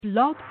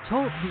Blog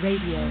Talk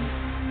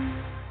Radio.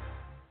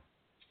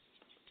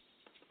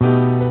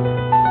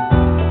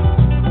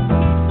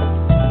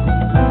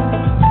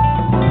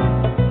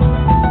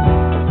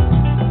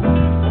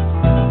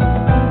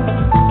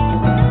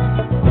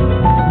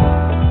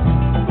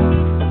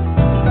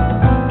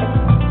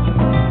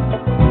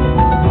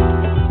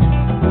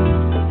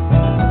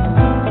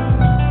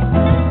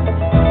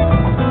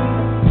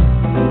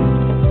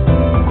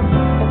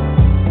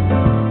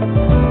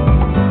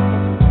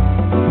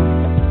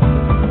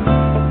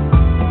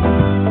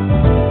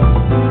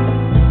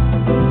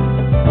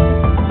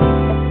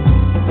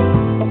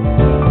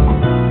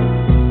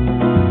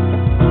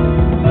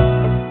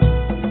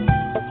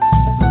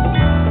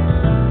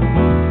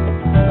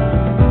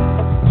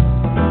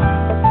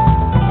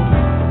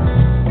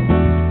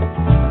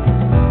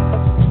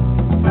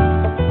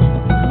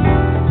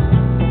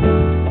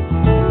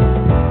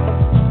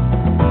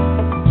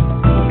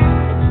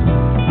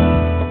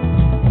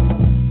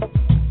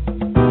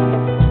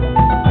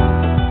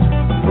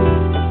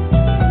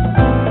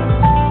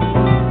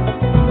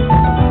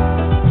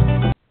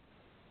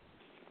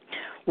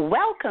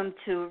 Welcome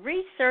to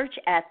Research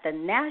at the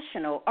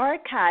National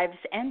Archives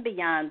and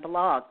Beyond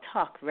Blog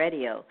Talk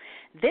Radio.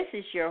 This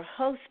is your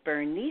host,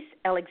 Bernice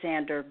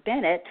Alexander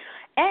Bennett,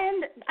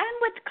 and I'm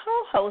with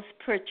co-host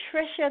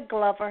Patricia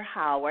Glover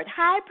Howard.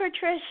 Hi,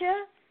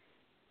 Patricia.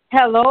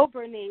 Hello,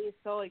 Bernice.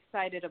 So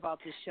excited about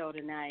this show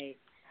tonight.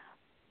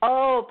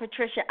 Oh,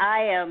 Patricia, I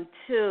am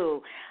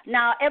too.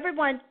 Now,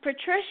 everyone,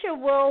 Patricia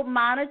will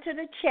monitor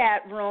the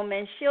chat room,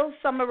 and she'll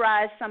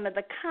summarize some of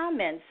the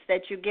comments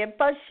that you give,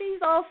 but she's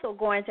also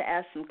going to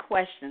ask some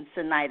questions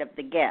tonight of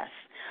the guests.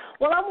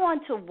 Well, I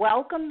want to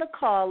welcome the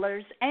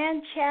callers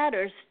and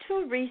chatters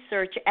to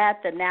Research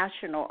at the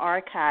National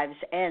Archives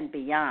and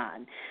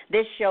Beyond.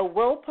 This show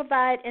will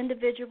provide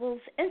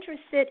individuals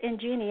interested in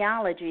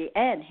genealogy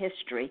and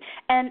history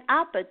an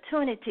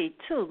opportunity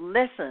to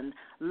listen,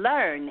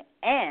 learn,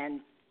 and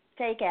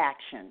take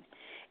action.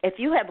 If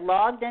you have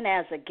logged in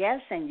as a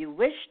guest and you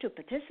wish to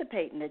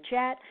participate in the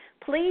chat,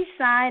 please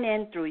sign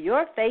in through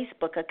your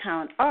Facebook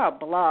account or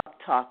Blog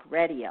Talk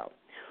Radio.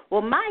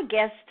 Well, my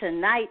guest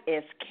tonight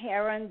is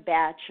Karen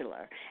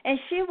Batchelor, and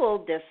she will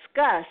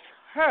discuss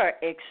her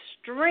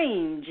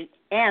extreme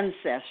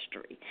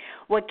ancestry.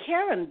 Well,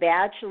 Karen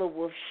Batchelor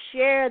will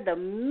share the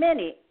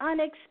many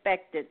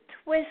unexpected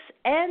twists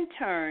and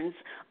turns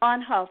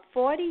on her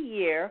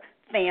 40-year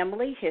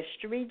family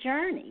history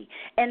journey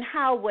and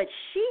how what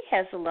she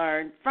has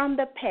learned from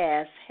the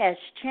past has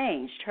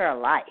changed her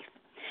life.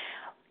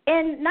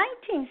 In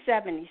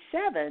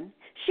 1977,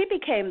 she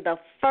became the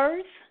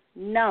first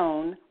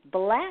known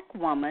black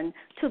woman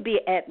to be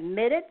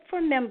admitted for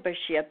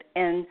membership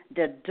in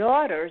the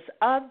Daughters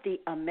of the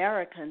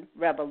American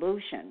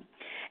Revolution.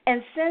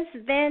 And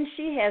since then,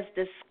 she has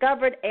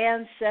discovered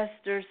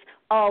ancestors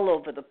all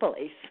over the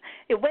place.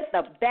 With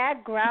a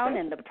background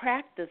in the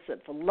practice of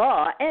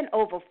law and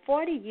over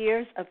 40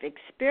 years of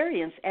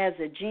experience as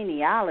a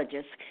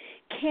genealogist,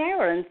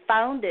 Karen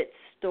founded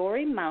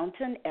Story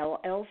Mountain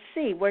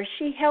LLC, where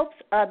she helps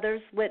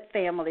others with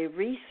family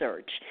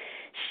research.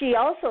 She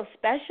also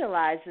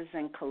specializes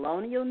in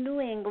colonial New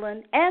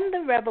England and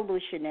the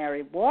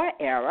Revolutionary War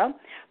era,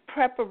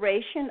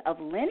 preparation of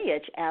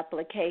lineage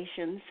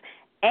applications,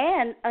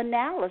 and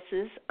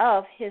analysis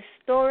of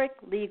historic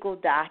legal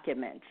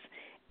documents.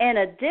 In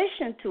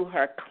addition to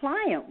her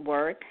client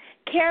work,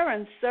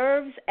 Karen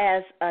serves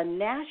as a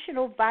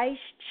National Vice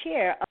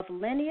Chair of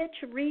Lineage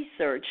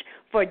Research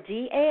for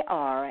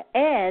DAR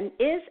and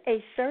is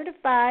a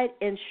certified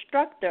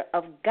instructor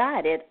of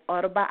guided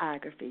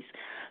autobiographies.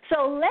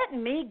 So let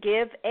me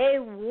give a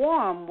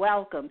warm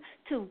welcome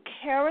to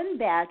Karen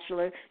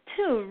Batchelor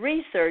to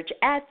Research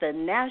at the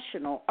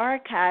National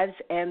Archives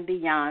and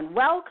Beyond.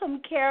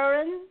 Welcome,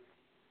 Karen.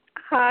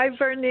 Hi,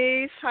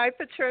 Bernice. Hi,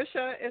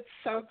 Patricia. It's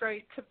so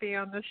great to be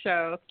on the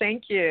show.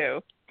 Thank you.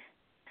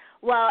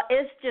 Well,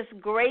 it's just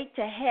great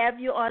to have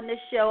you on the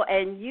show,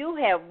 and you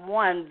have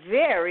one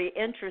very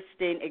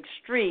interesting,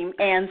 extreme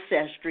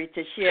ancestry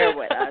to share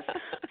with us.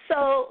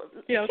 So,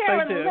 yes,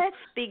 Karen, let's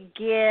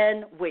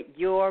begin with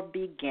your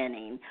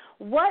beginning.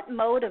 What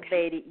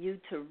motivated you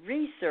to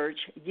research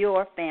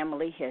your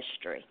family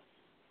history?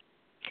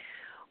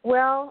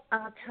 Well,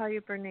 I'll tell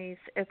you, Bernice,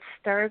 it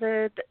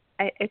started,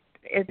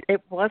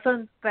 it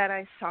wasn't that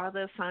I saw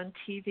this on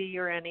TV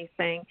or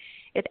anything.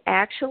 It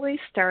actually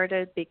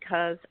started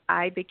because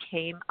I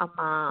became a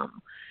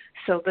mom.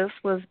 So this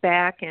was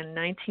back in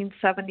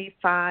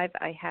 1975.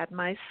 I had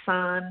my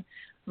son,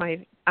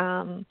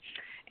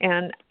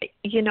 and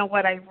you know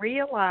what I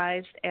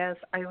realized as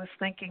I was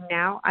thinking,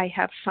 now I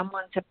have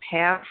someone to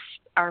pass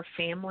our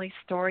family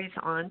stories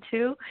on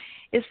to,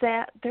 is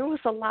that there was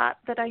a lot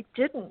that I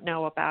didn't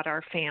know about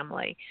our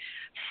family.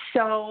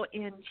 So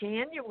in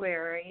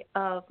January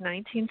of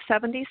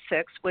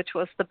 1976, which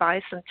was the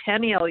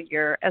bicentennial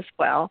year as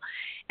well,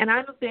 and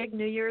I'm a big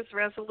New Year's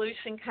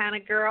resolution kind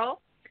of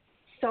girl,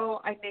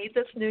 so I made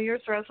this New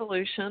Year's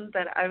resolution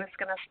that I was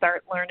going to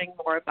start learning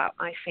more about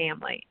my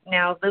family.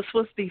 Now, this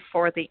was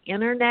before the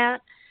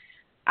internet.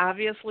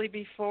 obviously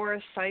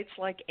before sites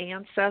like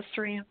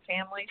Ancestry and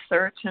Family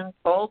Search and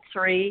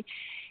Fold3,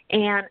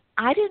 and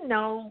I didn't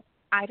know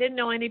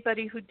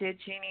anybody who did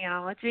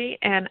genealogy,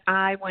 and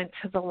I went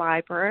to the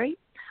library.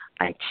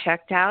 I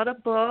checked out a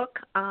book,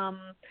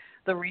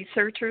 The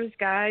Researcher's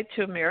Guide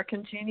to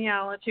American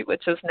Genealogy,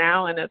 which is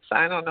now in its,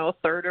 I don't know,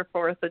 third or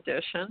fourth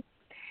edition.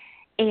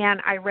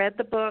 And I read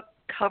the book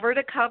cover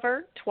to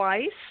cover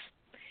twice.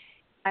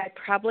 I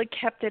probably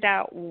kept it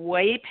out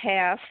way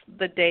past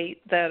the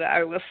date that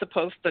I was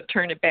supposed to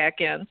turn it back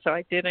in, so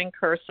I did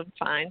incur some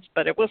fines,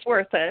 but it was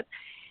worth it.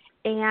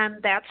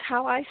 And that's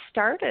how I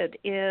started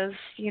is,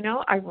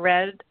 I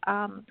read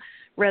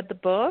the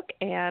book,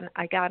 and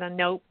I got a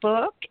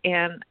notebook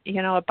and,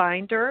 a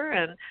binder,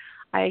 and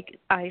I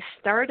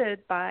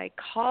started by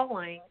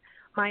calling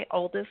my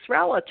oldest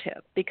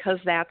relative because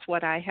that's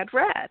what I had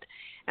read.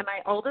 And my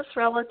oldest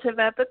relative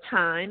at the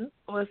time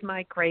was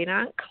my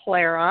great-aunt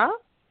Clara,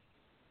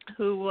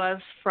 who was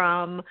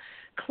from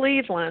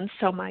Cleveland,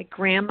 so my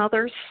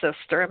grandmother's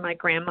sister, and my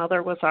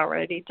grandmother was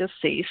already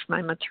deceased,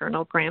 my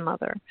maternal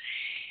grandmother.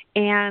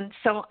 And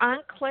so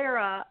Aunt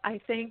Clara, I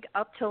think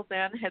up till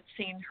then, had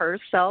seen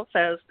herself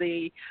as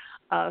the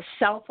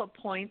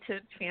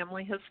self-appointed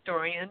family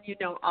historian.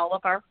 All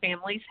of our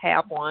families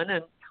have one,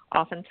 and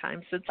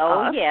oftentimes it's us.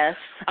 Oh, yes.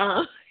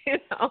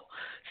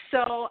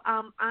 So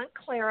Aunt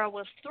Clara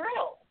was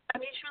thrilled. I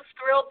mean, she was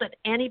thrilled that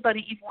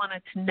anybody even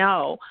wanted to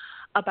know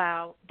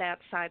about that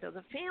side of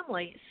the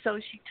family. So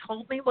she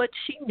told me what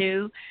she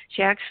knew.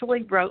 She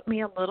actually wrote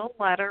me a little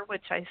letter,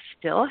 which I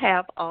still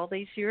have all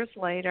these years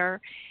later.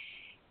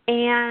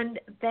 And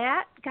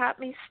that got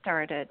me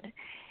started.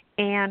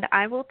 And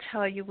I will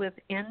tell you,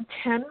 within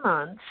 10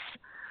 months,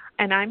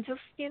 and I'm just,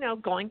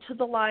 going to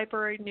the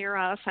library near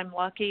us. I'm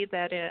lucky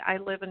that I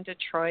live in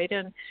Detroit,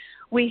 and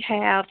we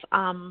have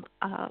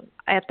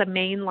at the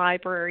main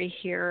library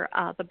here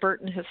the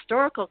Burton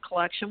Historical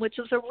Collection, which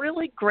is a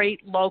really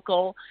great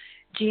local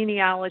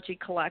genealogy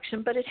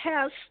collection, but it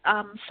has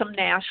some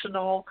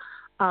national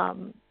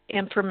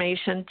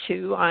information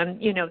too on,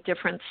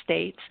 different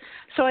states.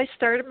 So I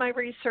started my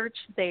research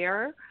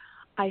there.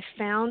 I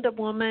found a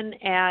woman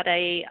at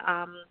a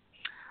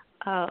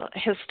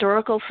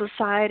historical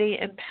society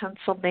in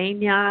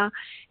Pennsylvania,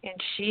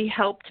 and she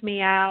helped me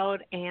out.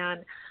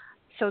 And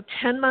so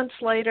 10 months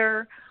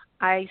later,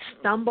 I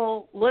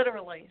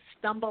literally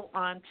stumble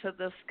onto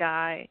this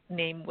guy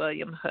named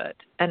William Hood,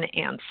 an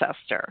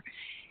ancestor.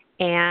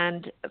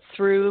 And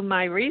through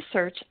my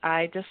research,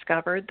 I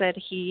discovered that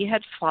he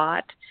had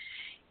fought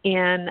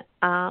in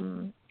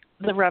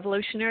the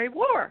Revolutionary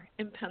War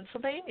in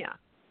Pennsylvania.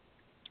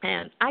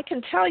 And I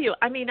can tell you,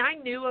 I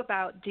knew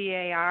about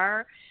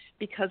DAR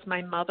because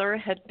my mother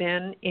had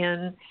been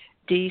in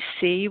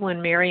D.C.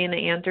 when Marian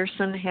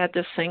Anderson had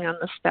to sing on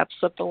the steps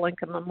of the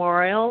Lincoln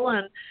Memorial.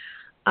 And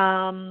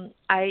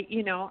I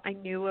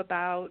knew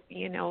about,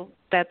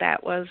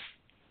 that was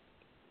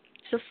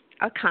just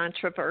a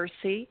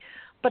controversy,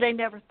 but I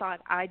never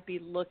thought I'd be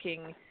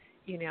looking,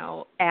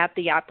 at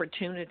the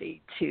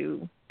opportunity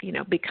to,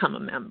 become a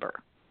member.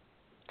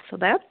 So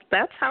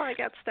that's how I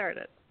got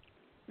started.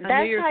 That's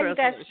how you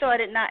got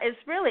started. Now, it's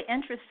really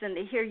interesting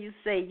to hear you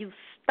say you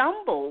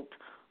stumbled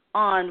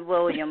on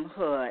William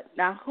Hood.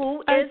 Now,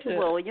 who is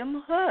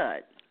William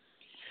Hood?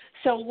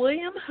 So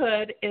William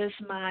Hood is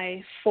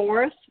my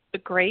fourth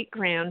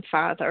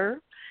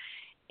great-grandfather,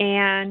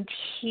 and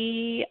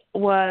he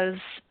was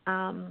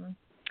a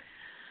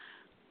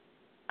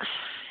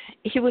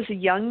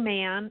young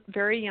man,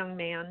 very young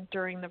man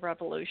during the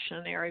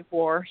Revolutionary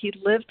War. He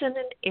lived in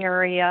an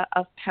area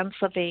of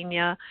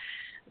Pennsylvania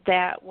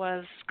that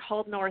was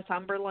called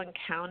Northumberland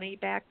County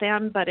back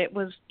then, but it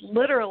was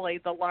literally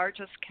the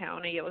largest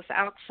county. It was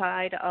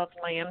outside of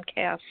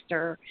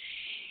Lancaster.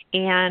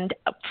 And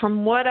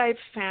from what I've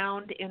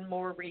found in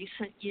more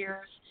recent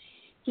years,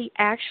 he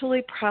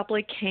actually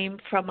probably came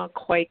from a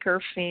Quaker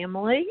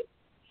family.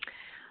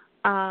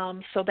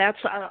 So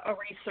that's a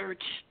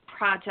research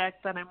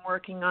project that I'm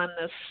working on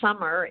this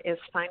summer, is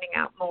finding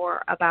out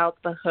more about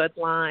the Hood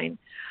line.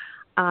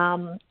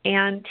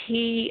 And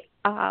he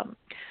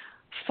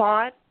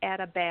fought at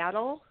a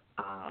battle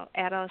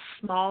at a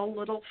small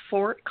little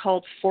fort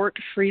called Fort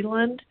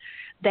Freeland.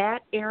 That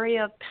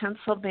area of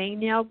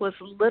Pennsylvania was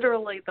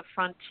literally the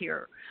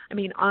frontier.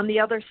 On the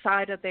other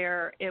side of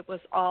there, it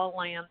was all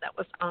land that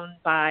was owned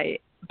by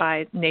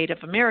Native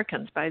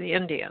Americans, by the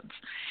Indians.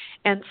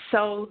 And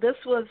so this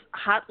was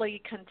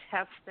hotly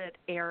contested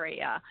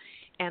area.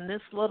 And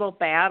this little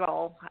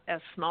battle,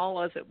 as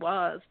small as it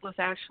was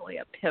actually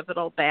a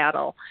pivotal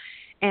battle.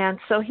 And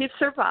so he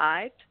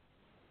survived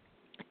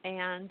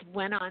and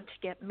went on to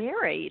get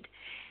married.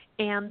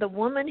 And the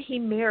woman he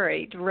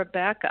married,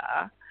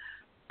 Rebecca,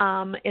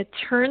 it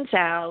turns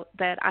out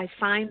that I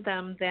find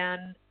them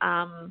then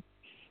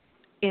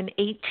in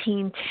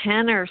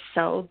 1810 or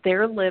so,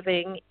 they're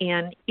living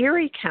in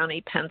Erie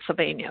County,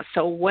 Pennsylvania,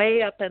 so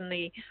way up in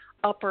the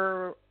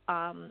upper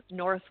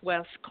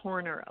northwest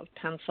corner of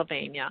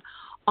Pennsylvania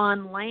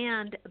on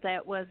land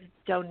that was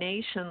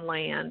donation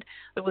land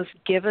that was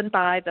given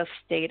by the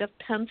state of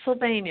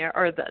Pennsylvania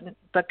or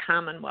the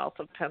Commonwealth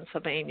of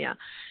Pennsylvania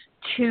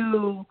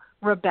to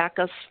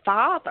Rebecca's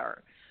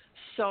father.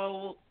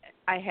 So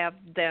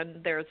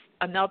there's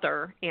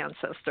another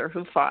ancestor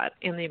who fought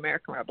in the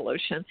American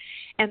Revolution,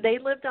 and they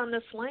lived on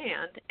this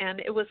land, and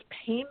it was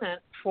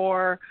payment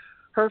for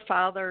her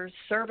father's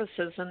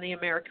services in the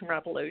American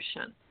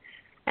Revolution.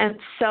 And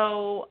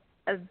so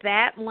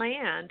that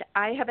land,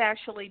 I have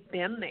actually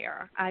been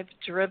there. I've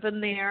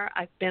driven there.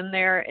 I've been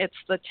there. It's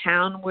the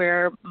town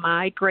where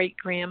my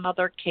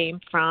great-grandmother came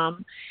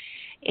from,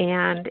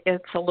 and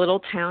it's a little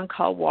town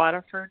called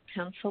Waterford,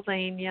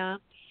 Pennsylvania.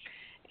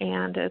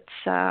 And it's,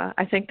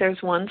 I think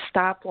there's one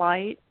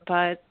stoplight,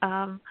 but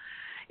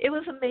it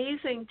was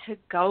amazing to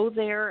go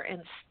there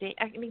and stay.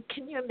 I mean,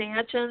 can you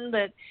imagine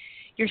that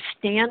you're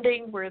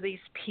standing where these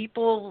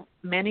people,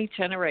 many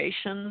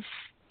generations,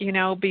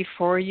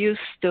 before you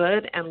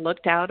stood and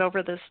looked out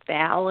over this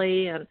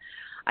valley, and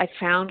I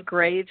found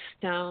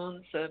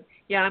gravestones. And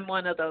yeah, I'm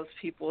one of those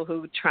people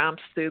who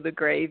tromps through the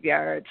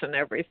graveyards and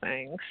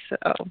everything.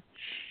 So.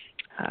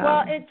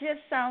 Well, it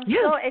just sounds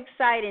so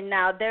exciting.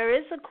 Now, there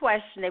is a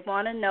question. They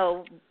want to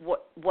know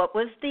what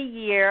was the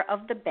year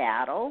of the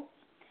battle,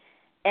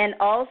 and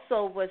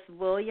also was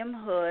William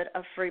Hood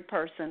a free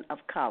person of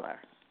color?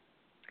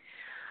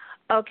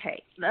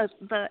 Okay.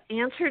 The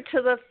answer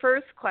to the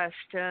first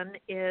question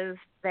is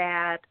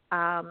that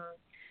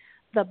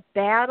the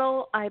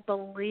battle, I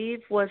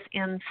believe, was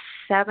in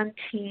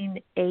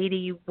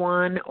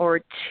 1781 or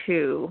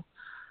 2.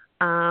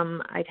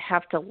 I'd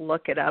have to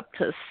look it up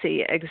to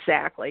see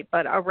exactly,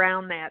 but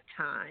around that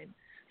time.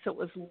 So it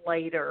was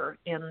later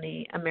in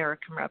the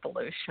American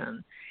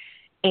Revolution.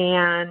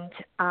 And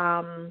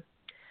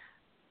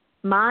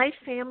my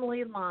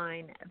family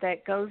line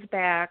that goes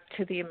back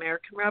to the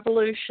American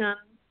Revolution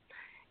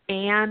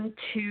and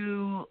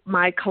to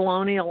my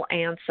colonial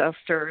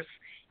ancestors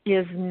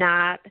is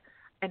not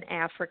an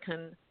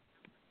African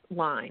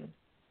line.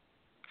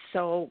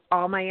 So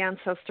all my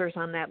ancestors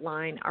on that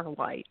line are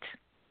white.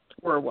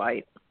 Were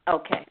white.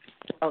 Okay.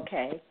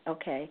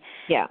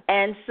 Yeah.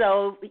 And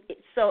so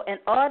in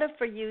order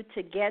for you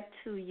to get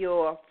to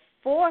your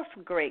fourth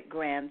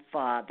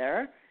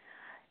great-grandfather,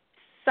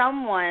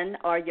 someone,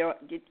 or you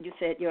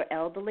said your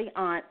elderly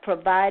aunt,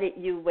 provided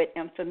you with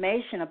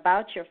information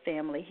about your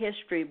family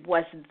history.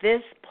 Was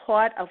this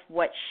part of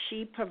what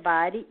she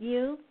provided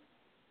you?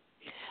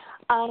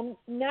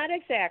 Not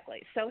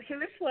exactly. So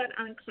here's what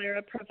Aunt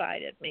Clara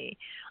provided me.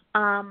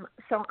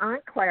 So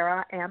Aunt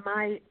Clara and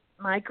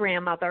my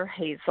grandmother,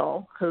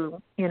 Hazel,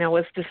 who,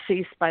 was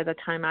deceased by the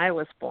time I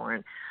was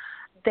born,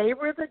 they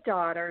were the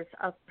daughters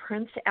of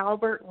Prince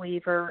Albert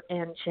Weaver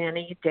and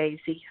Jenny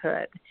Daisy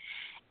Hood.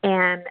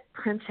 And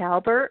Prince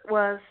Albert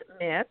was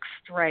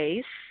mixed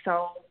race,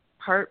 so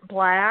part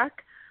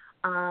black,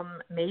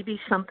 maybe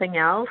something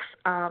else.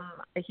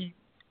 He,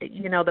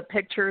 the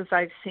pictures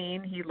I've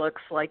seen, he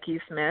looks like he's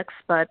mixed,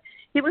 but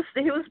he was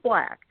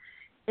black.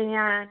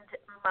 And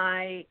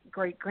my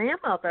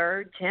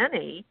great-grandmother,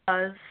 Jenny,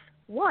 was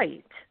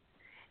white.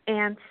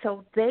 And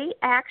so they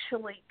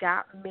actually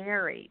got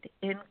married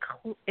in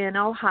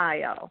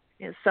Ohio.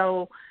 And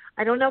so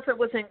I don't know if it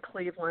was in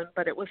Cleveland,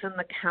 but it was in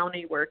the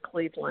county where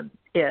Cleveland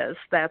is.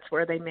 That's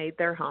where they made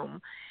their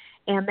home.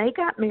 And they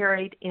got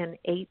married in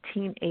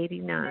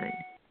 1889.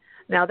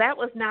 Now, that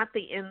was not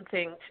the in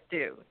thing to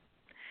do.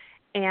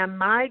 And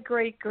my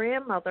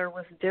great-grandmother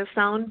was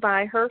disowned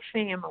by her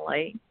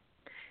family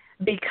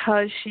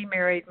because she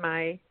married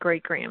my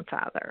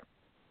great-grandfather.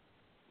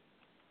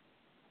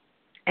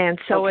 And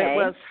so Okay.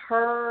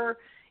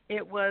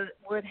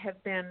 would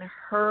have been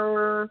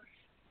her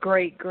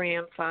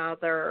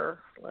great-grandfather,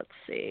 let's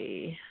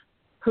see,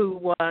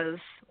 who was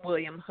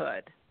William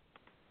Hood.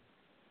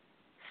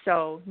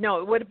 So, no,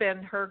 it would have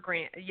been her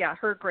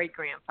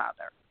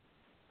great-grandfather,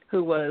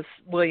 who was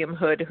William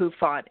Hood, who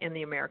fought in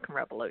the American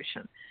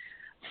Revolution.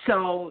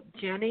 So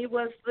Jenny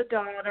was the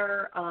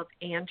daughter of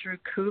Andrew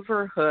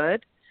Coover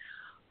Hood,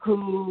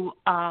 who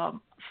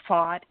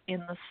fought in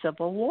the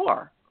Civil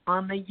War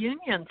on the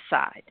Union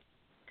side.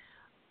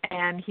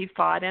 And he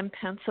fought in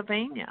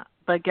Pennsylvania.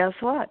 But guess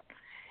what?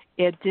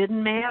 It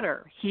didn't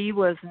matter. He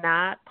was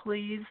not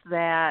pleased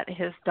that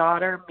his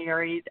daughter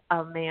married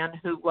a man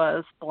who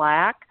was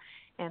black,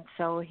 and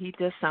so he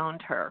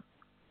disowned her.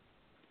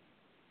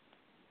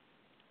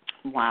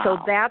 Wow. So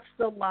that's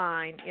the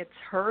line. It's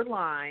her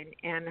line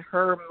and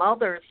her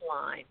mother's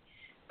line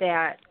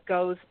that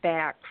goes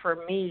back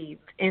for me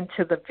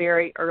into the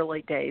very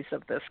early days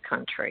of this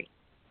country.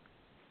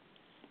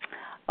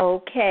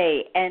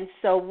 Okay, and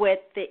so with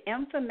the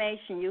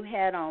information you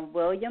had on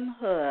William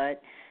Hood,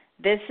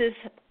 this is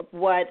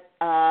what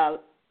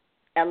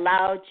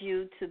allowed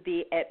you to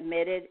be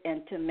admitted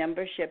into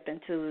membership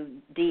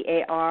into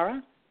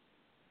DAR?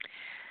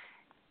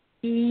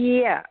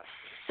 Yes.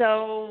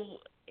 So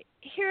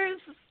here's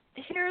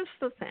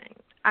the thing.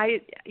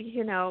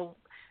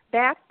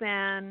 Back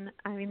then,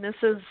 this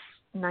is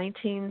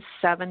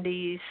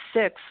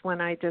 1976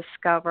 when I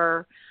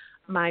discover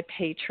my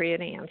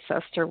patriot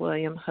ancestor,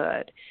 William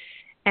Hood.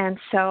 And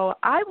so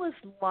I was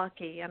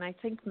lucky, and I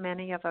think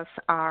many of us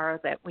are,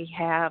 that we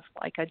have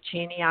like a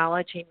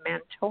genealogy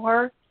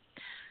mentor.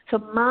 So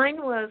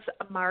mine was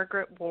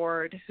Margaret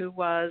Ward, who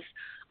was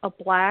a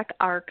Black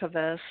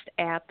archivist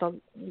at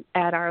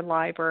our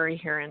library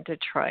here in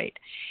Detroit.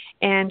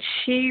 And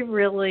she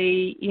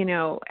really,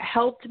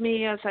 helped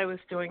me as I was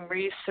doing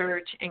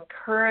research,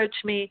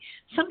 encouraged me.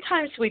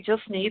 Sometimes we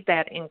just need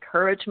that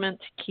encouragement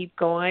to keep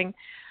going.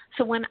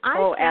 So when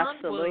I found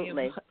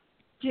absolutely.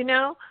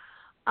 William,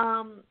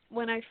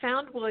 when I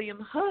found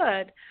William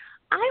Hood,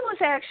 I was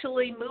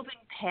actually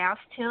moving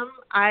past him.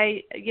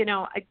 I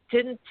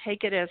didn't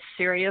take it as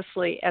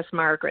seriously as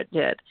Margaret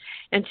did.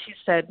 And she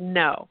said,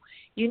 no,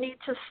 you need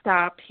to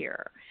stop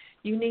here.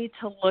 You need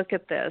to look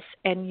at this,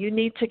 and you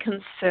need to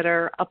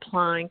consider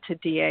applying to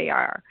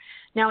DAR.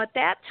 Now, at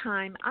that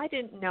time, I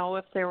didn't know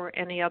if there were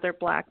any other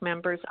Black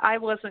members. I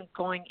wasn't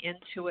going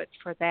into it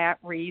for that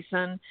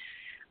reason.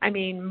 I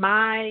mean,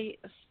 my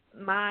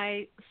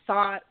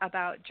thought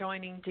about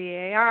joining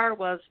DAR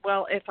was,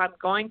 well, if I'm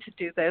going to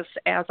do this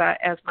as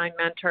my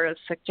mentor is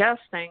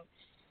suggesting,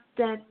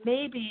 then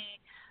maybe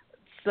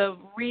the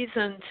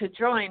reason to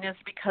join is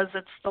because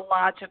it's the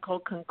logical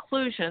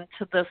conclusion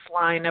to this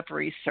line of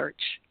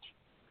research.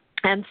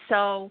 And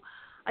so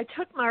I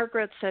took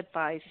Margaret's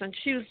advice, and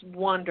she was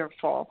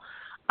wonderful.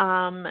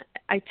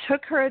 I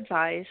took her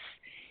advice,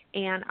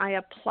 and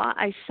I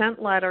sent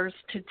letters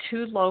to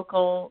 2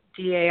 local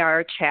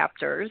DAR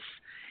chapters,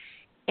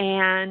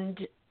 and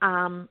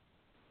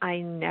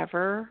I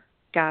never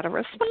got a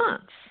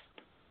response.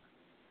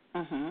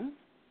 Mm-hmm.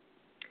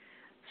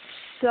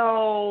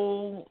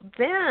 So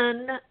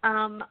then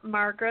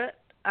Margaret,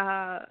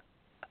 I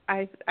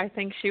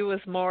think she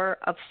was more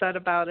upset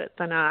about it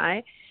than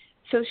I.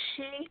 So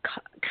she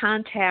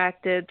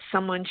contacted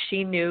someone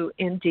she knew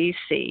in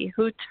D.C.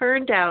 who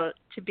turned out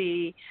to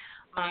be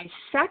my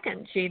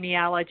second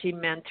genealogy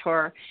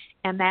mentor,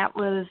 and that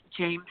was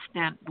James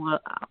Dent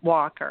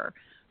Walker,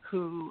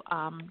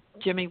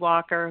 Jimmy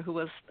Walker, who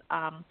was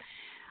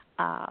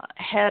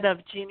head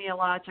of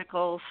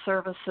genealogical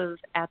services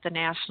at the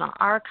National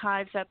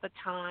Archives at the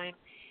time,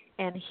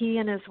 and he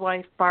and his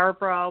wife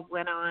Barbara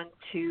went on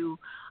to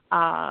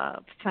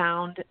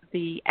found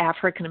the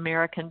African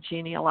American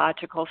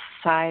Genealogical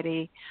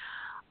Society.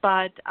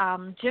 But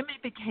Jimmy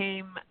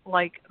became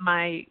like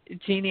my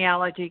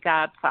genealogy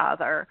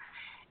godfather,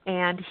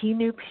 and he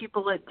knew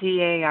people at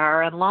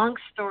DAR. And long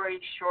story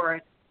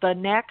short, the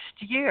next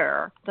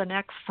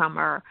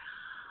summer,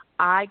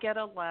 I get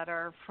a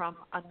letter from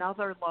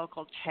another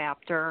local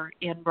chapter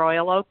in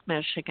Royal Oak,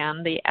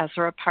 Michigan, the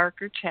Ezra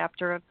Parker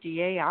chapter of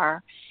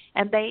DAR,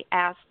 and they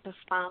asked to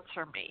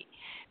sponsor me.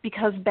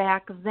 Because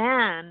back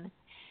then,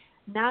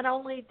 not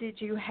only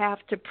did you have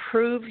to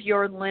prove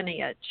your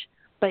lineage,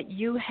 but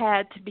you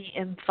had to be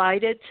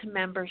invited to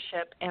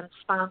membership and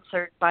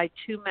sponsored by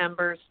 2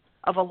 members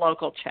of a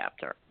local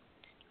chapter.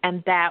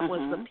 And that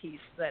was the piece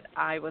that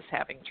I was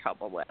having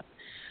trouble with.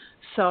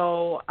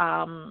 So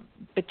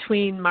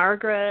between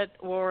Margaret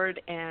Ward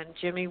and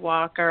Jimmy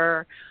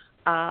Walker,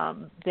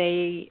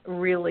 they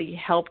really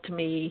helped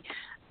me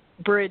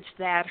bridge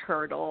that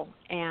hurdle,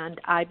 and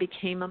I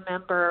became a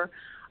member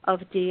of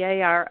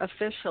DAR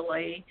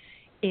officially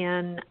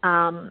in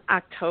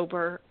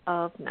October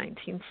of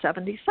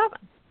 1977.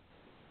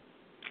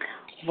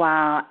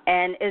 Wow,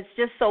 and it's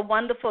just so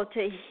wonderful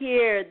to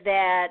hear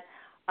that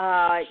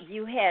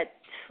you had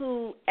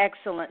 2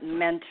 excellent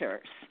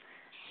mentors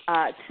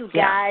to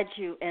guide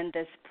you in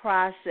this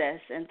process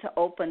and to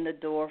open the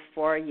door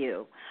for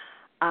you.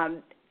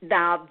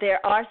 Now,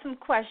 there are some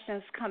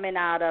questions coming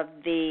out of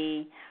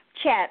the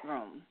chat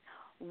room.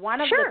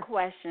 One of the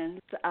questions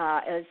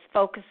is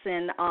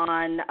focusing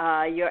on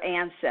your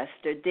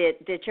ancestor.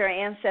 Did your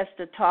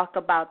ancestor talk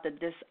about the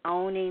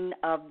disowning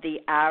of the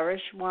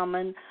Irish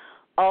woman?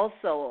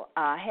 Also,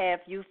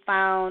 have you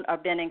found or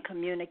been in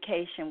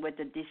communication with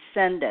the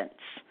descendants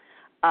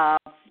of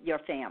your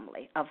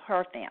family, of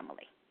her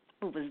family,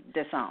 who was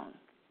disowned?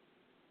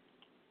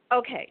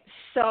 Okay,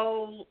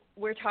 so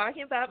we're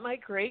talking about my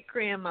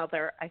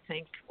great-grandmother, I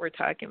think we're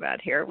talking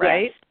about here,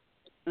 right?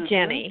 Yes.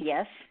 Jenny.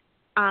 Yes.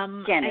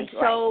 Jenny, and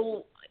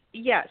so,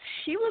 yes,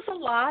 she was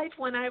alive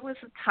when I was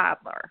a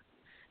toddler.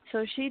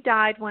 So she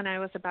died when I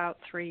was about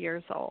 3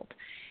 years old.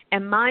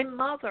 And my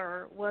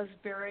mother was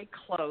very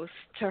close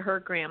to her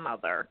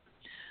grandmother.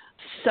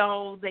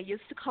 So they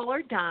used to call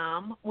her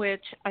Dom,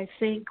 which I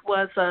think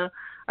was a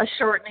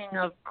shortening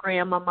of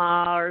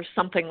Grandmama or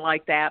something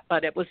like that,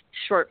 but it was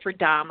short for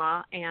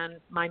Dama, and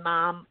my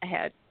mom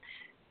had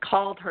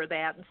called her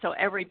that, and so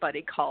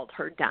everybody called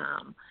her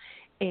Dom.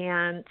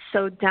 And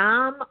so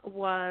Dom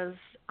was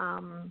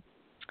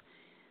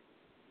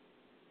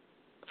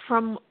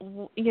from,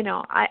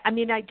 I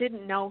mean, I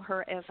didn't know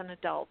her as an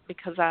adult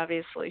because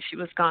obviously she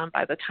was gone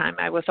by the time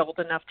I was old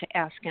enough to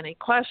ask any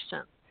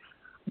questions.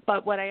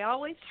 But what I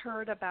always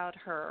heard about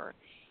her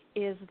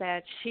is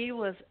that she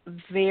was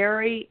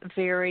very,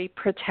 very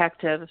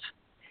protective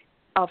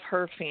of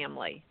her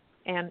family.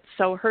 And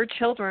so her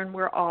children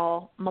were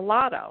all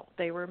mulatto.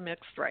 They were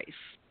mixed race,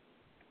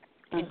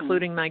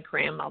 including my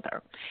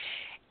grandmother.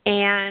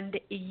 And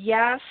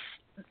yes,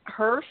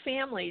 her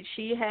family,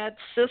 she had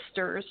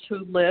sisters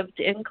who lived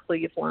in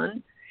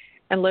Cleveland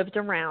and lived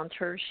around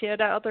her. She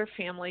had other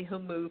family who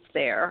moved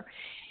there.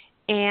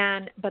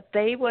 But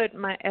they would,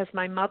 as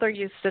my mother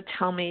used to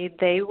tell me,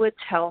 they would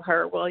tell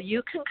her, well,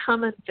 you can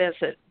come and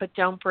visit, but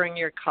don't bring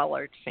your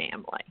colored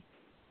family.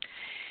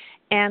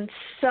 And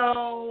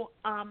so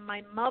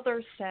my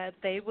mother said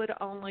they would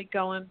only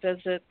go and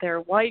visit their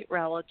white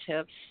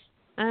relatives.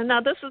 And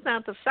now this is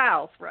not the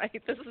South,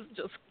 right? This is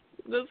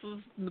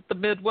the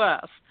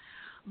Midwest.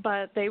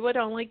 But they would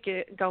only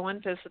go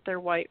and visit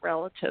their white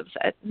relatives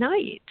at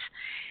night.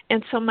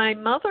 And so my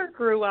mother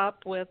grew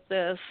up with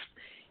this,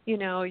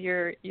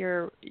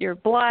 you're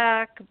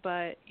black,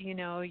 but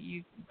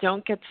you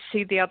don't get to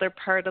see the other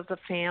part of the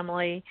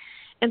family.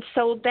 And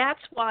so that's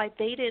why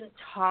they didn't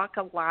talk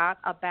a lot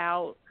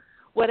about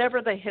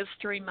whatever the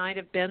history might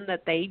have been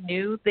that they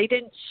knew. They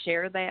didn't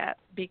share that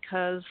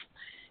because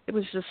it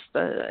was just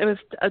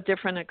a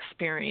different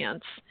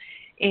experience.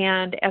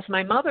 And as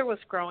my mother was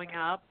growing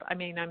up,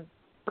 I'm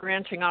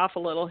branching off a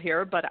little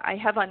here, but I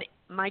have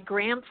my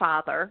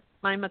grandfather,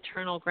 my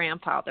maternal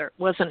grandfather,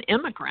 was an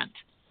immigrant.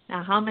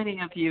 Now, how many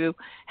of you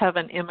have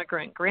an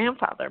immigrant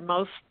grandfather?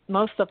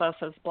 Most of us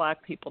as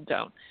black people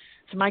don't.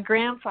 So my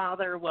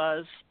grandfather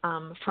was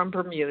from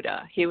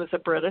Bermuda. He was a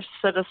British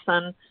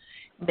citizen,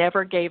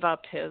 never gave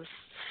up his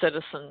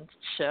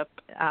citizenship,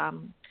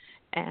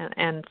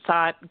 and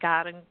thought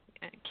God and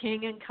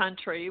king and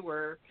country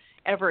were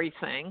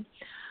everything.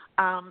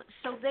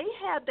 So they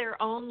had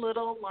their own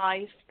little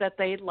life that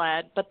they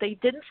led, but they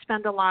didn't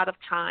spend a lot of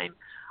time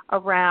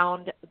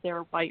around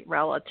their white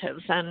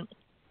relatives. And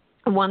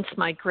once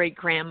my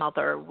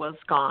great-grandmother was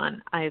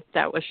gone,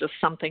 that was just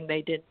something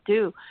they didn't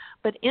do.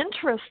 But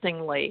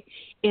interestingly,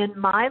 in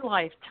my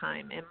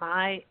lifetime, in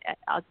my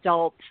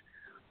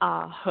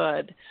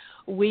adulthood,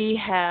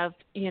 we have,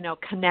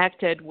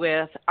 connected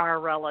with our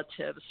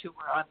relatives who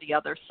were on the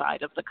other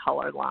side of the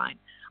color line.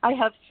 I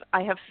have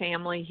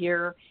family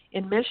here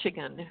in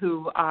Michigan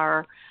who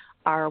are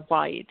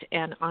white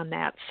and on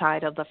that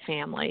side of the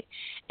family,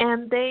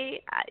 and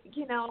they,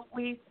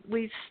 we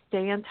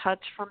stay in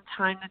touch from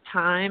time to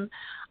time.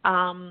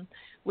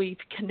 We've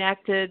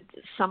connected.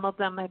 Some of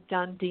them have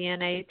done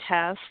DNA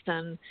tests,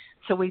 and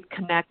so we've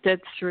connected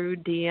through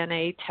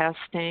DNA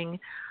testing.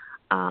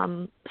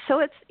 So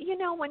it's,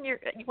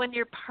 when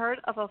you're part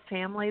of a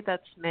family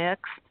that's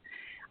mixed,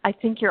 I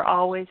think you're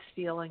always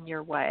feeling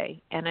your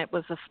way, and it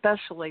was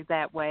especially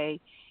that way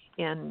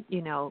in,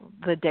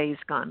 the days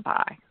gone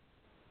by.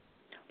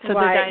 So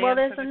right. Well,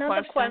 there's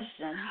another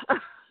question.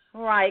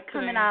 Right,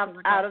 coming out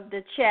of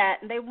the chat.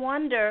 They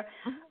wonder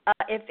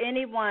if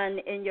anyone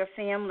in your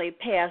family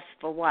passed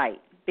for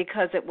white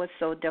because it was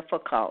so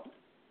difficult.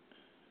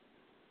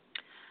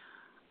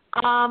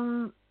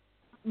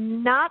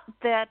 Not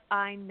that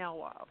I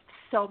know of.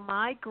 So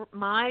my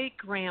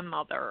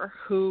grandmother,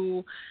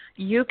 who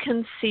you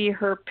can see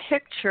her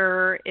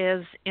picture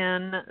is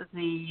in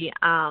the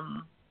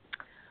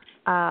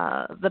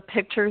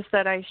pictures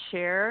that I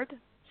shared.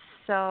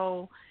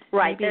 So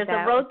right, there's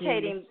a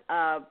rotating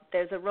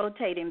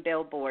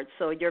billboard.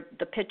 So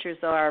the pictures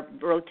are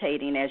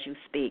rotating as you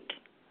speak.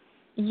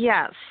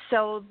 Yes.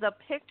 So the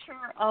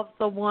picture of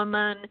the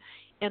woman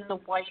in the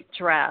white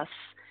dress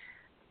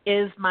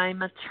is my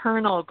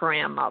maternal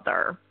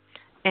grandmother,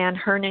 and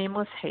her name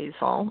was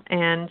Hazel,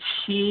 and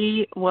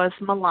she was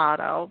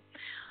mulatto.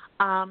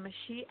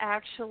 She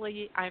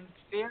actually, I'm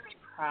very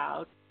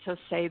proud to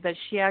say that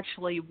she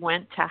actually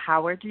went to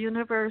Howard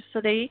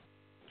University.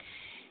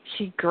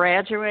 She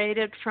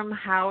graduated from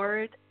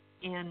Howard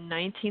in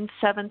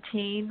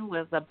 1917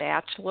 with a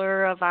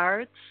Bachelor of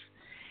Arts,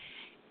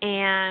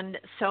 and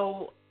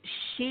so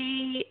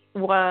she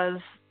was,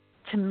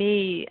 to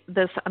me,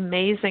 this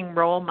amazing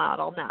role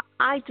model. Now,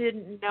 I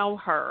didn't know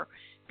her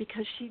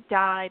because she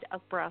died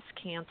of breast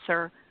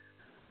cancer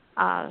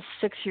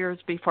 6 years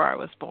before I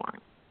was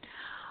born.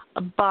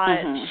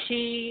 But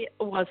she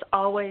was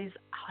always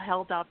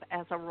held up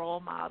as a role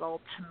model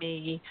to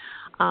me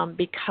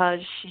because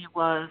she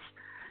was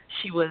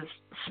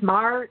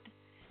smart.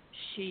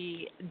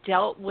 She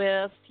dealt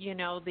with,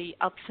 the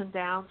ups and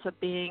downs of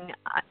being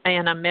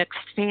in a mixed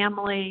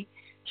family.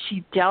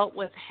 She dealt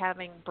with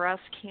having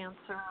breast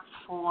cancer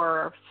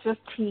for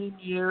 15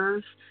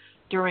 years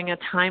during a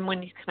time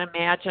when you can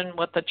imagine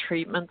what the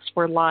treatments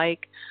were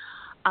like.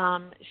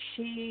 I'm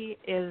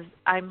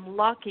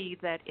lucky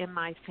that in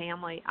my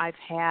family I've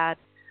had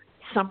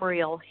some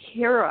real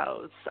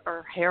heroes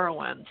or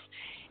heroines.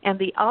 And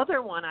the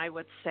other one I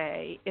would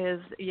say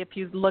is, if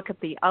you look at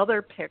the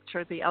other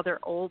picture, the other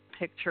old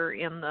picture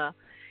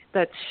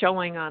that's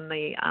showing on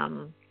the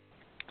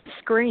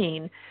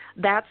screen,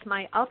 that's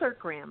my other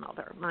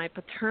grandmother, my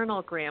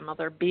paternal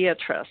grandmother,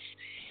 Beatrice.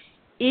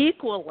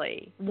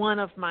 Equally one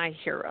of my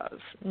heroes.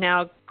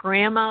 Now,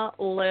 Grandma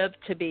lived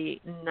to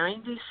be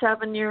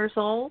 97 years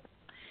old.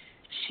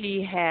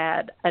 She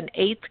had an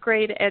 8th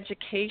grade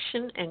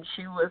education, and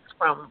she was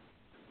from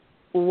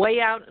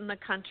way out in the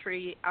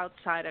country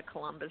outside of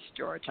Columbus,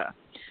 Georgia.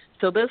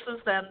 So this is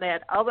then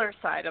that other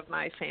side of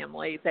my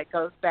family that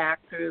goes back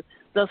through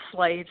the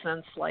slaves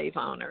and slave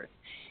owners.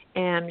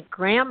 And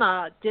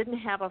Grandma didn't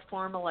have a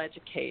formal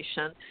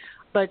education,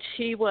 but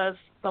she was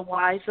the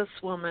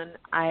wisest woman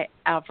I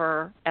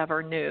ever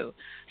knew.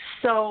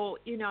 So,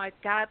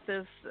 I've got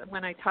this,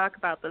 when I talk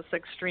about this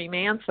extreme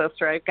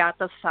ancestor, I've got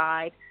the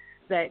side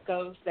that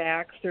goes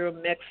back through a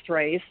mixed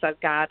race. I've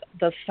got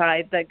the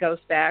side that goes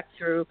back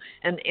through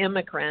an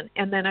immigrant.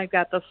 And then I've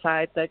got the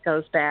side that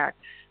goes back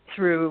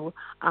through,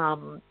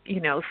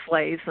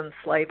 slaves and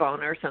slave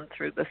owners and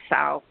through the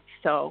South.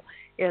 So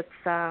it's,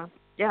 yeah.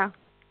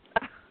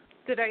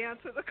 Did I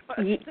answer the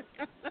question?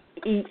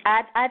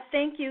 I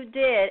think you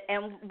did,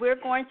 and we're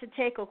going to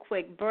take a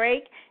quick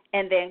break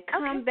and then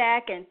come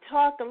back and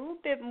talk a little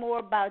bit more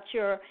about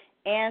your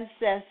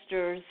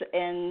ancestors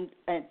and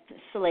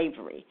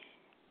slavery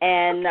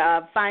and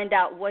find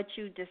out what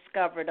you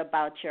discovered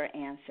about your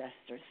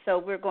ancestors. So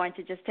we're going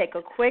to just take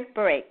a quick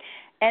break.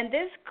 And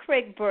this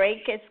quick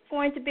break is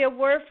going to be a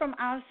word from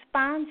our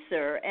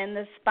sponsor, and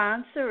the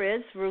sponsor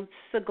is Roots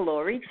to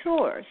Glory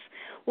Tours.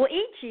 Well,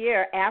 each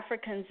year,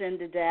 Africans in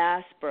the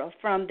diaspora,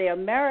 from the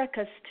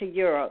Americas to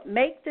Europe,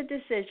 make the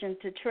decision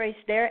to trace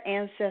their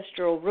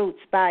ancestral roots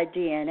by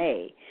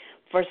DNA.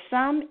 For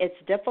some, it's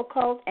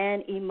difficult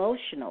and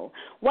emotional,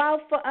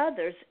 while for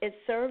others, it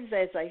serves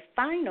as a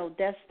final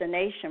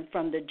destination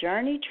from the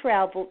journey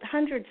traveled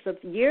hundreds of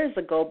years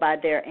ago by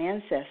their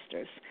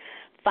ancestors.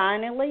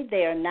 Finally,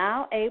 they are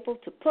now able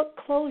to put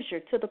closure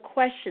to the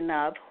question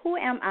of who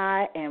am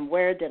I and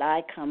where did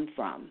I come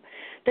from.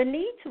 The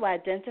need to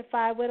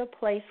identify with a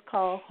place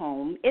called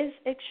home is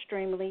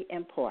extremely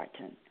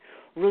important.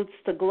 Roots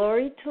to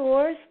Glory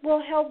Tours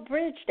will help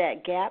bridge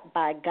that gap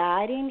by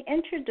guiding,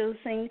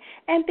 introducing,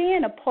 and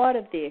being a part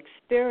of the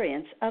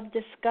experience of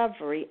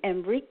discovery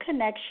and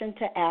reconnection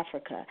to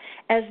Africa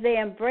as they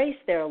embrace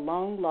their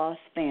long-lost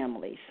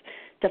families.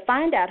 To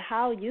find out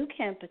how you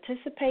can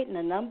participate in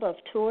a number of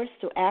tours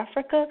to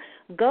Africa,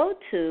 go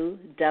to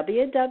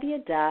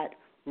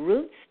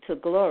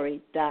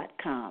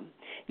www.rootstoglory.com.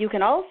 You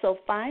can also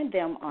find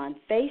them on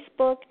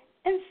Facebook,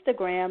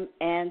 Instagram,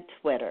 and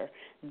Twitter.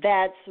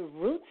 That's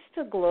Roots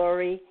to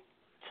Glory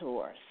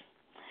Tours.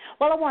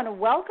 Well, I want to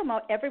welcome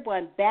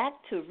everyone back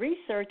to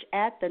Research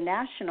at the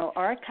National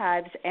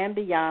Archives and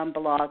Beyond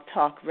Blog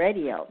Talk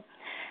Radio.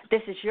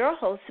 This is your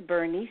host,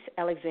 Bernice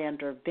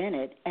Alexander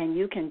Bennett, and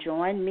you can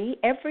join me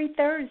every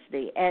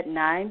Thursday at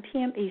 9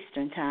 p.m.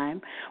 Eastern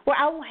Time, where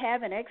I will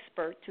have an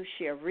expert to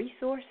share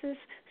resources,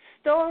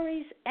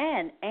 stories,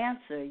 and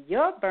answer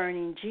your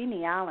burning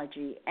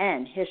genealogy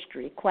and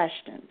history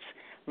questions.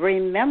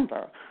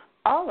 Remember,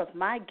 all of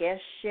my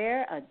guests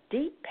share a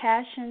deep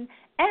passion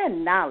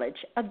and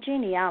knowledge of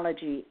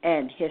genealogy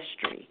and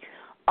history.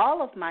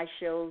 All of my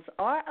shows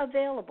are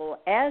available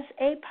as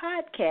a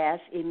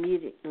podcast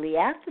immediately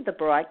after the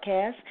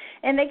broadcast,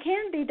 and they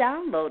can be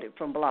downloaded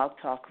from Blog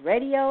Talk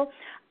Radio,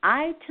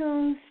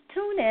 iTunes,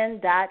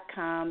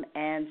 TuneIn.com,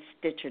 and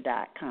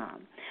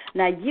Stitcher.com.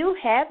 Now, you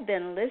have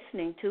been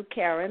listening to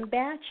Karen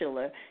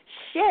Batchelor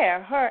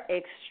share her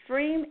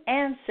extreme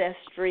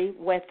ancestry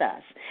with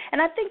us. And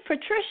I think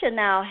Patricia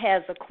now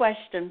has a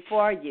question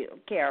for you,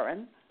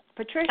 Karen.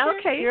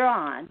 Patricia, you're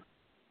on.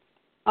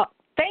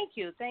 Thank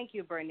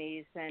you,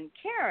 Bernice. And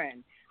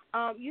Karen,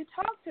 you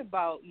talked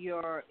about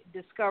your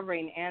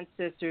discovering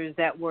ancestors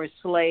that were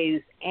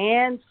slaves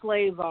and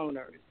slave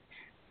owners.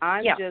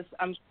 I'm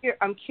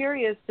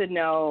curious to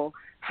know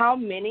how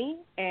many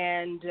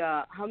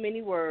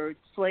were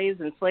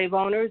slaves and slave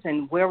owners,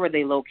 and where were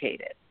they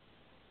located?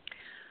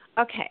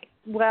 Okay.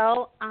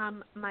 Well,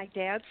 my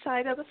dad's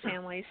side of the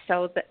family,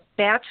 so the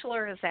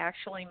Batchelor is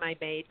actually my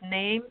maiden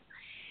name,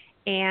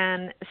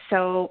 and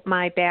so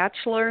my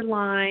Batchelor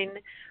line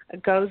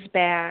goes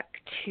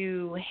back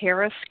to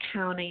Harris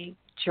County,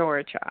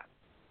 Georgia.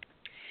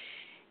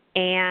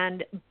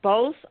 And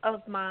both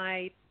of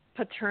my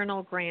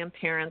paternal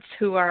grandparents,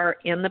 who are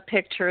in the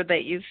picture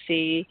that you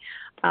see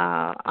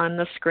on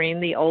the screen,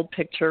 the old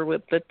picture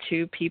with the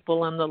two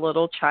people and the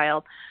little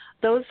child,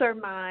 those are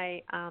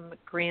my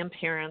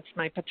grandparents,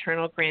 my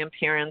paternal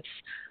grandparents,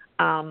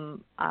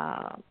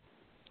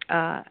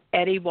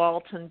 Eddie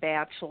Walton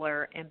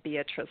Batchelor and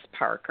Beatrice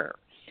Parker.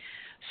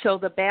 So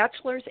the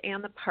Batchelors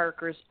and the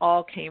Parkers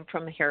all came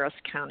from Harris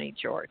County,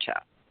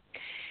 Georgia.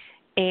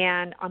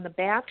 And on the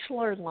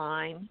Batchelor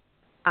line,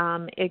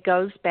 it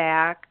goes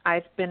back,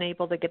 I've been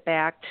able to get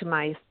back to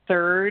my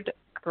third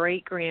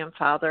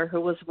great-grandfather, who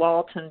was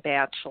Walton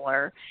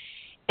Batchelor,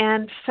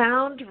 and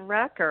found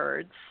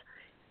records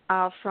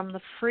from the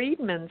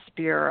Freedmen's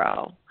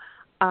Bureau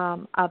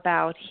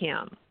about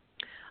him.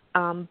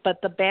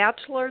 But the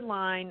Batchelor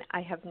line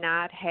I have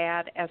not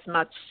had as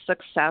much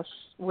success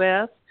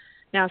with.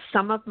 Now,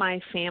 some of my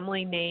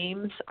family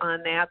names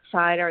on that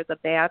side are the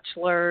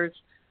Batchelors.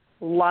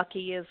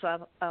 Lucky is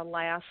a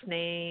last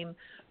name.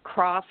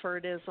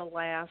 Crawford is a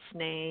last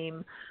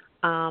name.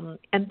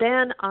 And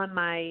then on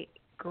my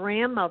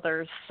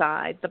grandmother's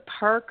side, the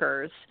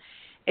Parkers,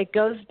 it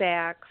goes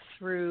back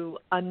through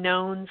a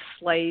known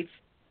slave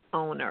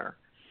owner.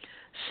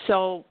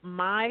 So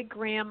my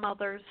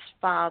grandmother's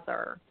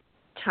father,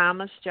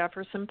 Thomas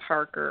Jefferson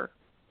Parker,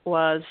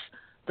 was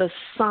the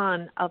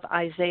son of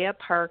Isaiah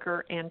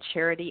Parker and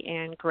Charity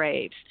Ann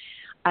Graves.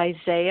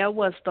 Isaiah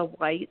was the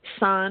white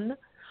son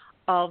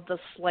of the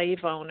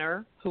slave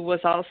owner, who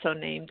was also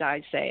named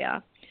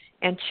Isaiah,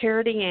 and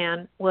Charity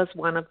Ann was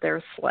one of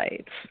their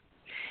slaves.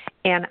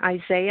 And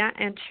Isaiah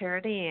and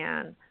Charity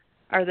Ann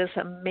are this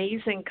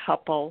amazing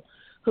couple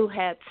who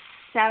had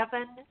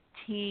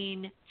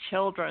 17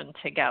 children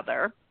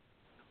together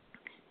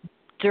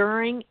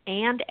during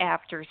and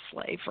after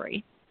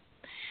slavery.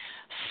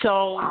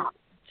 So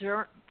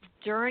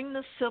during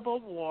the Civil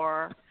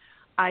War,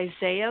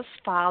 Isaiah's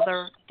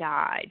father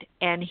died,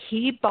 and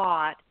he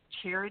bought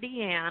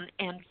Charity Ann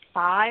and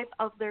 5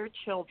 of their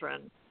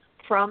children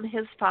from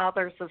his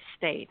father's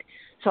estate.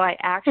 So I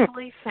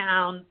actually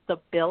found the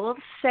bill of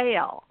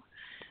sale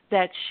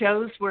that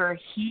shows where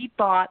he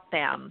bought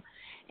them,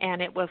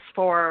 and it was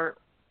for,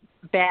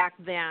 back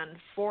then,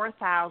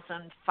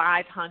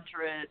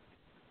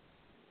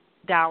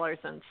 $4,500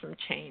 and some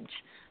change.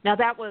 Now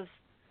that was,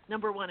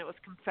 number one, it was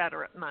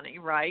Confederate money,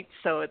 right?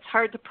 So it's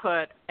hard to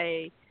put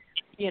a,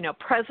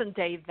 present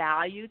day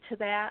value to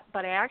that,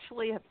 but I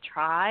actually have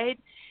tried,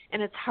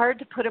 and it's hard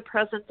to put a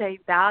present day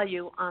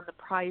value on the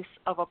price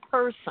of a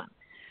person.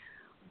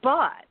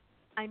 But,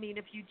 I mean,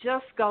 if you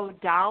just go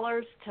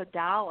dollars to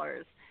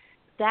dollars,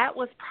 that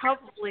was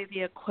probably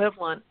the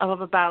equivalent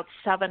of about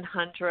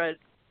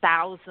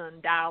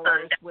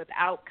 $700,000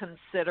 without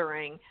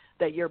considering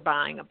that you're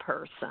buying a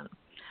person.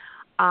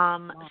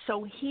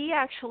 So he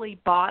actually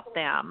bought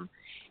them,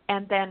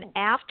 and then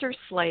after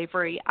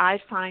slavery,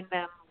 I find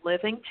them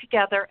living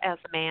together as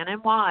man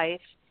and wife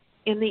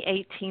in the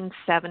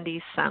 1870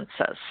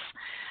 census.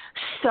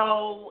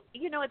 So,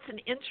 it's an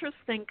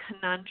interesting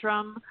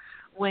conundrum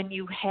when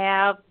you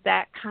have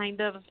that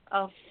kind of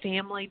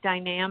family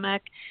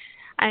dynamic.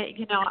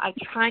 I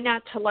try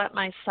not to let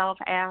myself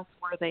ask,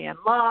 were they in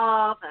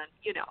love, and,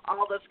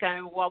 all this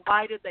kind of, well,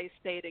 why did they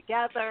stay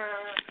together?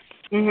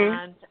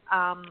 Mm-hmm.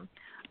 And,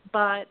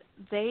 but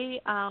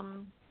they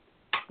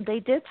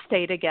did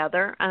stay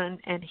together,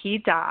 and he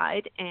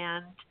died,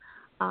 and,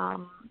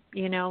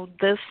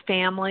 this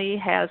family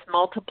has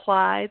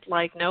multiplied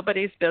like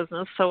nobody's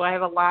business. So I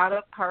have a lot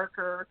of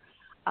Parker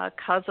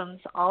cousins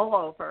all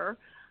over.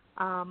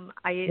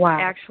 I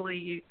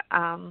actually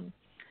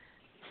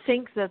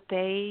think that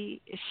they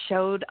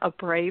showed a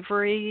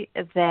bravery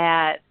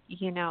that,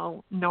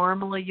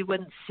 normally you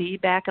wouldn't see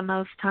back in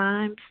those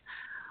times.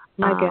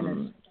 My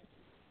goodness.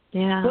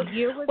 Yeah.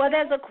 Well,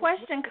 there's a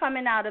question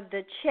coming out of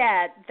the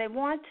chat. They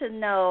want to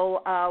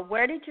know,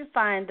 where did you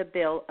find the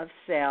bill of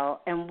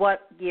sale, and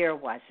what year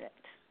was it?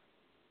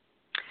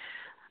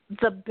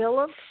 The bill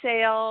of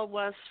sale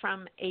was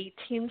from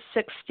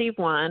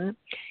 1861,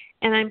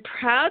 and I'm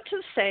proud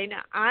to say,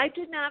 now, I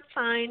did not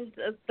find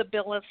the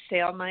bill of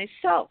sale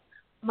myself.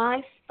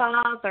 My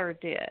father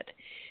did,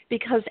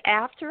 because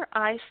after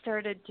I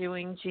started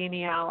doing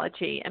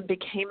genealogy and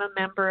became a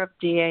member of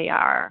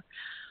DAR,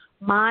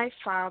 my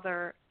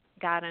father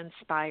got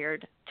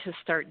inspired to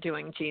start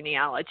doing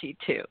genealogy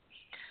too.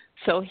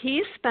 So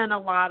he spent a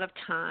lot of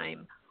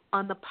time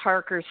on the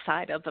Parker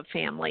side of the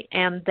family,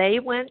 and they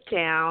went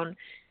down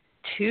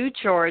to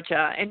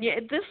Georgia. And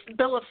this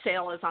bill of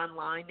sale is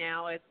online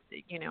now.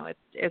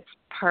 It's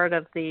part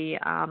of the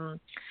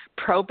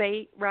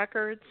probate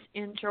records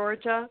in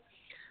Georgia.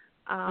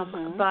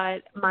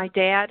 But my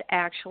dad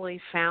actually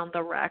found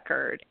the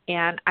record,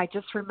 and I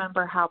just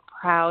remember how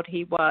proud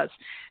he was.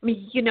 I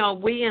mean,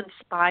 we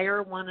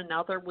inspire one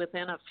another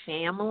within a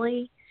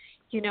family,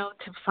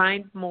 to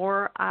find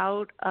more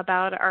out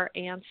about our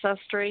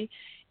ancestry.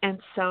 And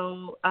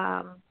so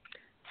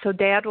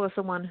Dad was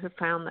the one who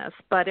found this,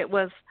 but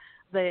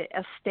the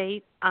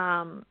estate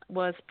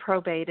was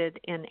probated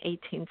in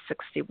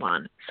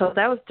 1861. So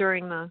that was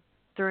during the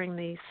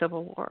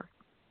Civil War.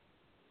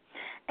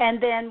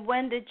 And then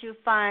when did you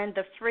find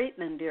the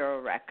Freedmen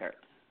Bureau record?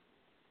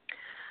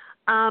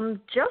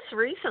 Just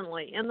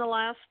recently, in the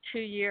last 2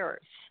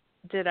 years,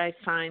 did I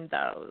find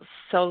those.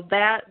 So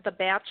that the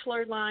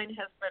Batchelor line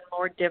has been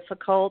more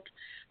difficult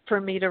for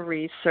me to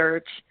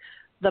research.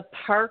 The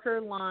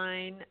Parker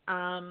line,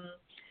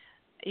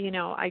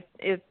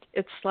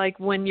 it's like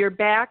when you're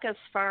back as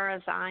far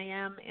as I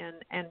am,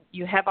 and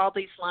you have all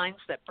these lines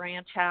that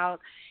branch out,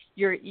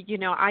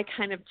 I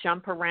kind of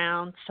jump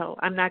around, so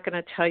I'm not going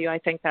to tell you I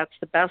think that's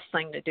the best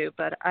thing to do,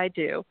 but I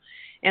do.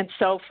 And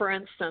so, for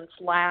instance,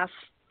 last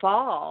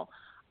fall,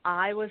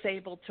 I was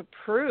able to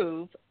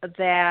prove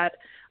that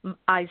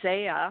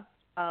Isaiah,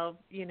 of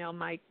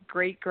my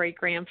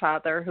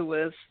great-great-grandfather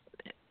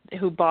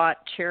who bought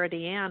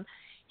Charity Ann,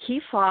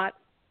 he fought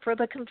for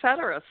the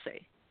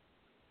Confederacy.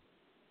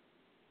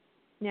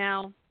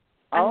 Now,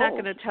 I'm not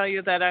going to tell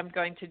you that I'm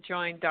going to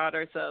join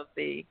Daughters of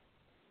the,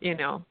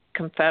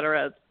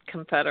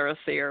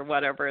 Confederacy or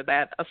whatever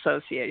that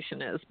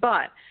association is,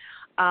 but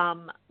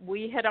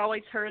We had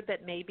always heard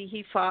that maybe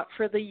he fought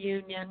for the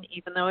Union,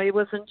 even though he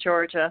was in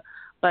Georgia,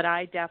 but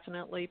I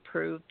definitely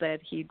proved that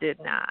he did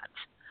not.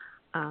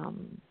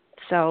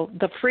 So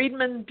the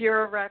Freedmen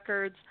Bureau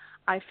records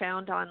I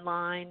found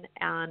online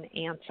on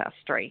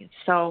Ancestry.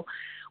 So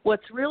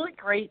what's really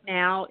great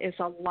now is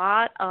a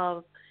lot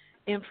of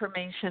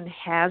information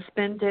has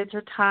been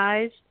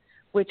digitized,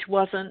 which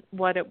wasn't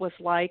what it was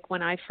like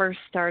when I first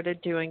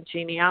started doing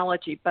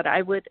genealogy. But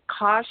I would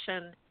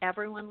caution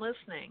everyone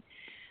listening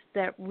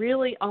that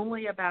really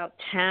only about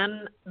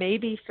 10,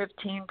 maybe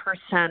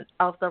 15%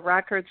 of the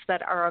records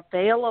that are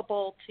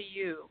available to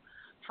you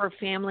for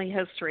family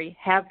history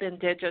have been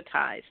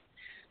digitized.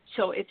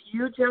 So if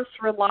you just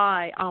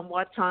rely on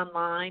what's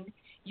online,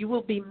 you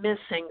will be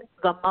missing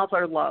the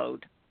mother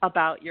lode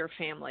about your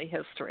family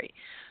history.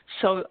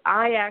 So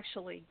I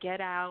actually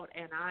get out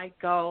and I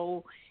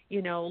go,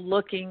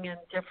 looking in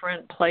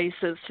different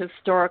places,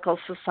 historical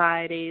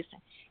societies,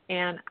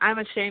 and I'm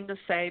ashamed to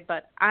say,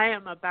 but I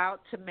am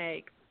about to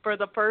make, for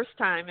the first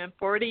time in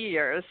 40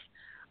 years,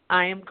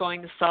 I am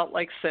going to Salt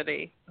Lake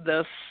City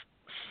this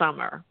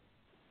summer.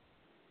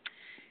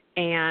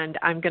 And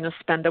I'm going to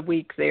spend a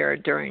week there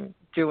doing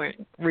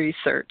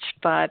research.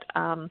 But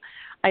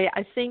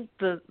I think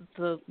the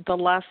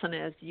lesson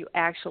is you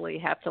actually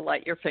have to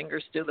let your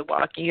fingers do the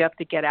walking. You have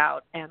to get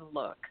out and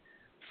look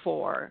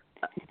for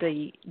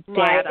the data.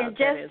 Right, and that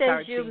just is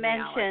our as you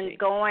genealogy. mentioned,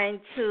 going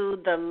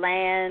to the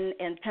land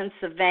in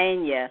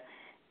Pennsylvania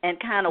and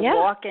kind of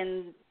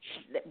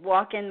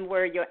walking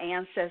where your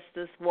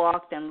ancestors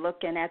walked and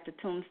looking at the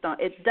tombstone,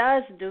 it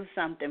does do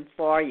something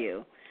for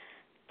you.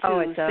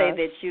 To say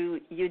that you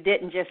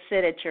didn't just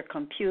sit at your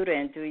computer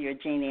and do your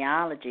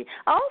genealogy.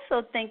 I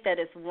also think that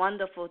it's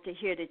wonderful to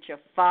hear that your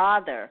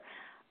father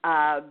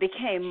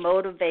became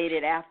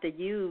motivated after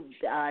you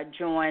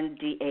joined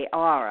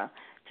DAR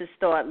to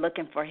start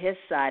looking for his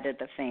side of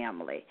the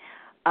family.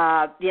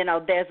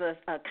 There's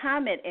a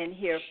comment in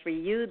here for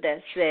you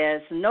that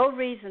says, no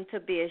reason to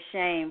be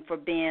ashamed for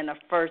being a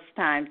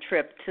first-time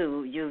trip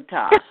to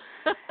Utah.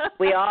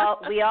 We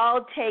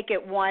all take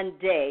it one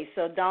day,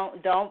 so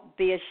don't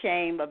be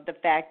ashamed of the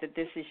fact that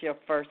this is your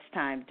first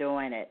time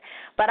doing it.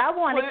 But I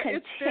want to continue.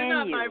 It's been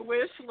on my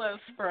wish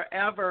list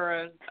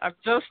forever, and I'm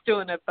just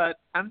doing it, but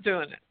I'm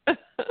doing it.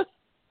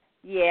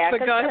 Yeah,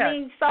 because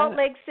Salt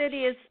Lake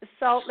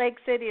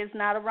City is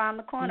not around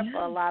the corner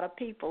for a lot of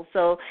people.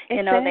 So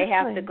they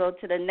have to go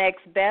to the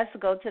next best,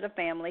 go to the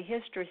family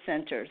history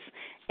centers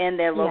in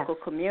their local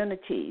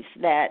communities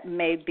that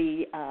may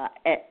be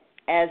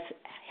as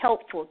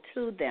helpful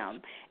to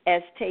them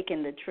as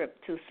taking the trip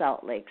to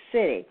Salt Lake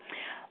City.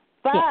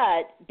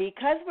 But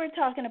because we're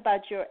talking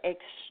about your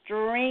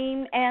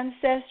extreme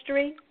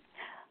ancestry,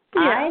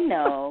 I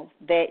know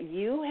that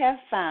you have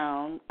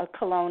found a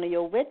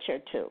colonial witch or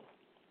two.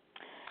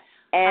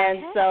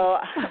 And so,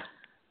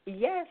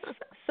 yes,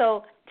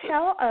 so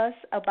tell us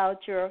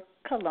about your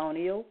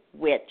colonial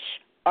witch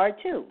or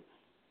two.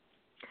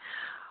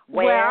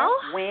 Where,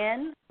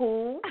 when,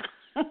 who?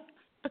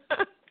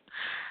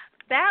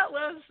 That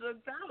was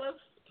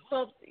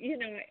well,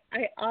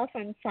 I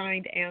often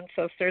find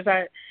ancestors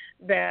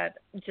that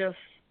just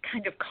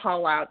kind of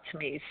call out to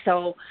me.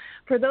 So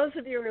for those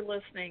of you who are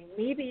listening,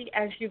 maybe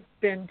as you've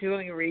been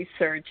doing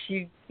research,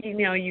 you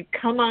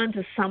come on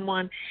to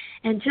someone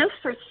and just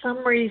for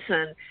some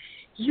reason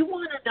you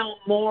want to know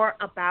more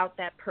about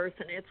that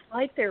person. It's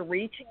like they're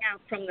reaching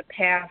out from the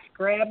past,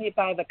 grab you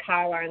by the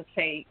collar and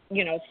say,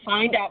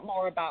 find out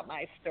more about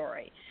my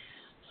story.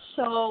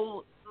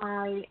 So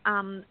my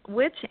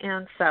witch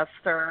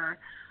ancestor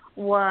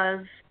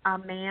was a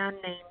man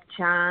named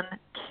John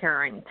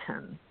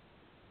Carrington.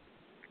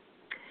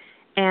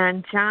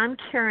 And John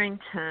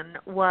Carrington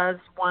was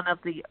one of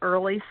the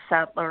early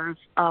settlers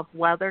of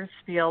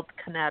Wethersfield,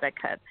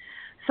 Connecticut.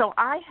 So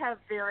I have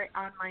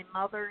on my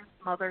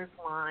mother's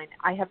line,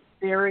 I have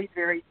very,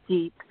 very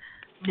deep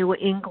New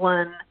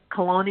England,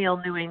 colonial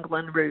New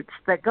England roots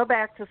that go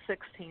back to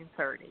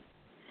 1630.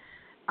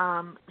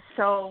 And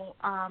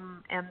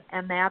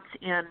that's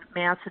in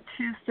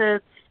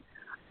Massachusetts,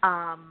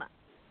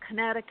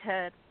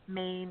 Connecticut,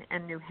 Maine,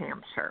 and New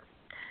Hampshire.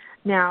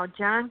 Now,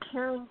 John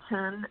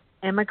Carrington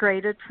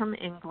immigrated from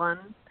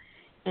England,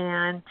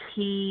 and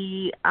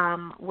he,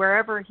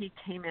 wherever he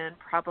came in,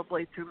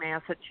 probably through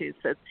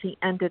Massachusetts, he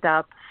ended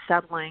up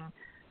settling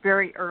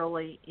very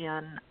early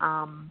in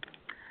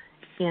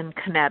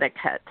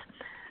Connecticut.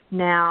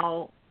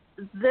 Now,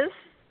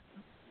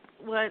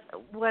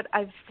 what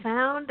I've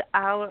found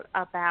out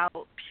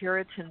about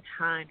Puritan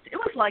times, it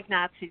was like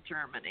Nazi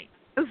Germany.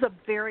 It was a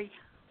very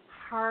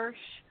harsh,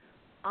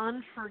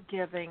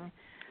 unforgiving,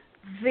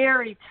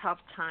 very tough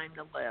time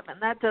to live,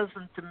 and that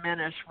doesn't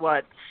diminish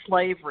what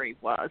slavery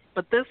was,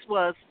 but this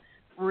was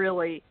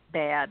really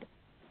bad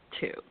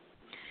too.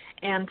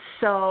 And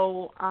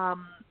so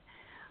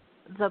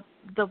the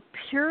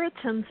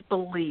Puritans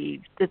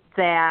believed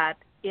that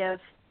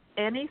if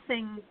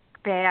anything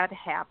bad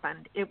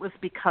happened, it was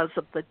because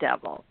of the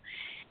devil.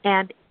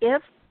 And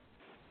if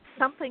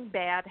something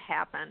bad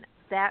happened,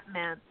 that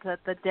meant that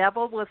the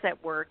devil was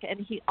at work,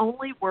 and he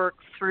only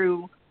worked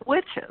through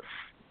witches.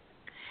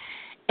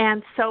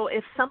 And so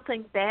if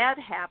something bad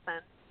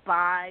happened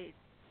by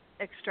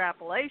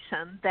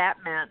extrapolation, that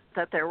meant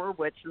that there were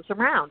witches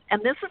around.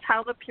 And this is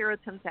how the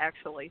Puritans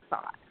actually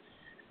thought.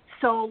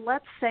 So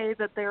let's say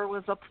that there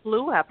was a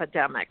flu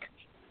epidemic,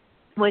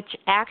 which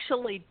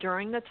actually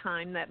during the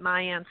time that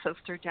my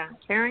ancestor John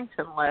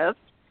Carrington lived,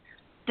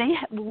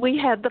 we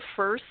had the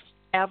first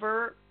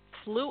ever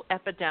flu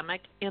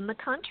epidemic in the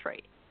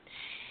country.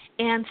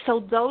 And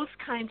so those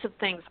kinds of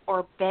things,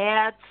 or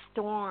bad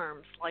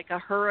storms like a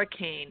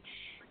hurricane,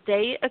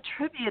 they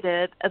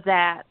attributed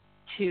that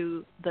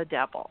to the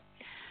devil.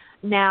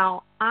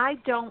 Now, I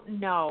don't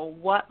know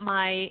what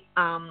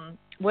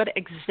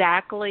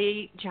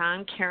exactly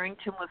John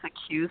Carrington was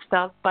accused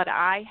of, but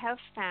I have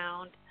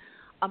found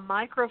a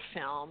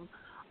microfilm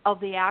of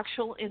the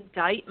actual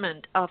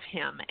indictment of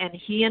him, and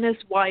he and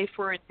his wife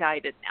were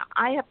indicted. Now,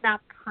 I have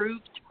not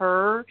proved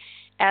her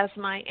as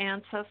my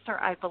ancestor.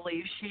 I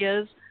believe she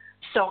is,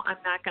 so I'm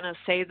not going to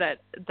say that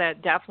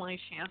definitely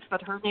she is,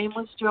 but her name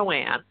was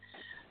Joanne.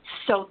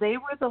 So they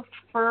were the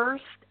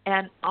first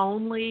and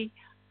only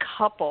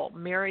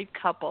married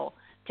couple,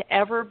 to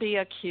ever be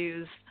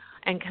accused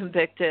and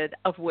convicted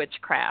of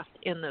witchcraft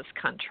in this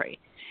country.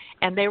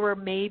 And they were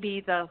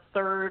maybe the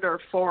third or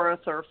fourth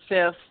or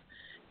fifth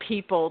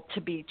people to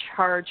be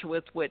charged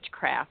with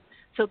witchcraft.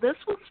 So this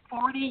was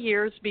 40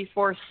 years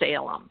before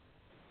Salem.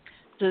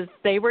 So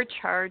they were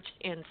charged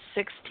in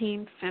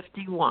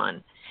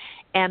 1651,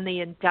 and the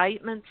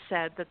indictment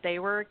said that they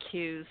were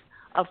accused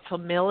of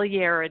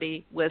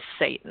familiarity with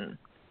Satan.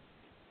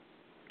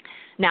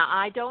 Now,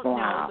 I don't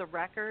know the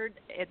record.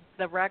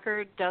 The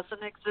record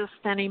doesn't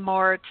exist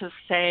anymore to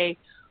say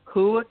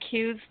who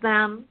accused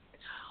them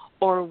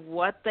or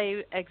what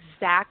they were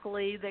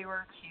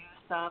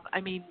accused of. I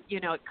mean,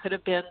 it could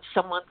have been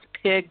someone's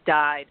pig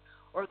died,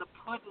 or the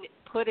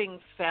pudding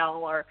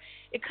fell, or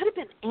it could have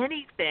been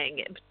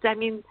anything. I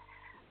mean,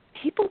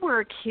 people were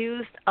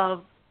accused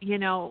of,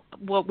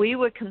 what we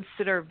would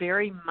consider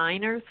very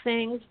minor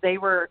things. They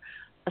were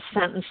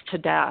sentenced to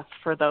death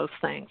for those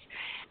things.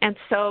 And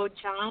so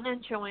John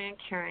and Joanne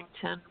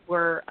Carrington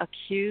were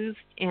accused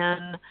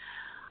in,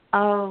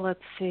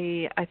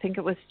 I think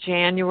it was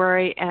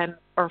January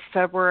or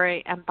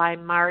February, and by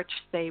March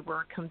they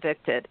were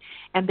convicted.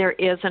 And there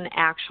is an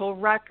actual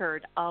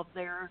record of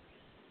their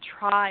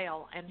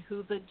trial and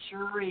who the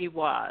jury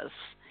was.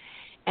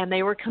 And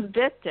they were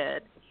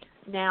convicted.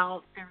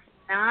 Now, there's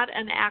not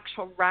an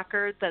actual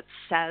record that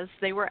says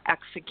they were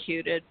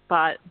executed,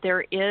 but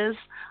there is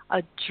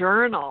a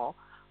journal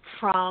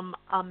from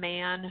a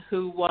man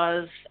who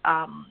was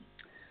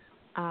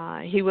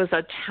he was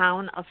a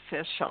town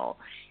official,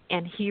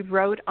 and he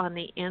wrote on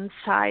the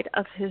inside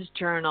of his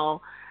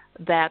journal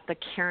that the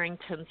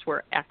Carringtons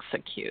were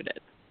executed.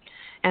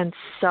 And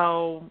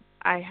so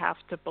I have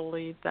to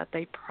believe that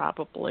they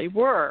probably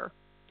were.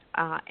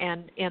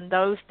 And in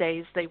those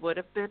days, they would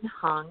have been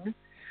hung.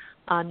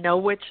 No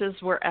witches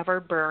were ever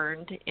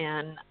burned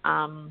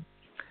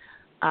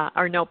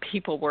or no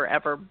people were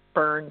ever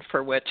burned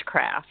for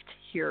witchcraft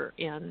here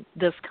in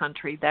this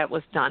country. That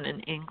was done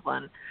in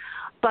England.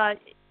 But,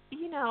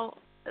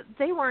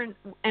 they weren't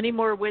any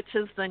more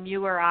witches than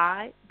you or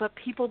I, but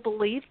people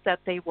believed that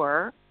they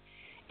were,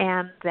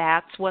 and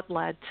that's what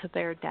led to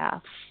their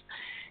deaths.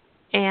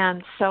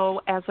 And so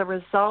as a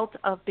result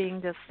of being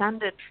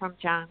descended from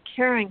John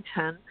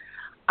Carrington,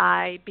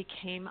 I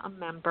became a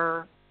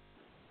member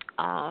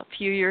a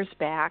few years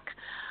back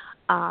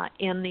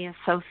in the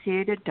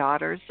Associated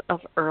Daughters of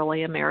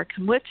Early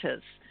American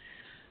Witches.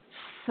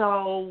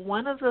 So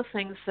one of the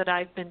things that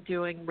I've been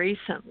doing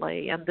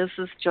recently, and this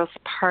is just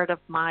part of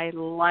my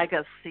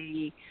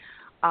legacy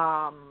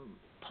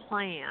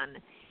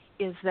plan,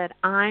 is that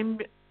I'm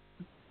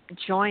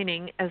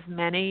joining as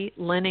many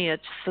lineage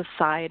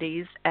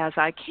societies as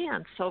I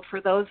can. So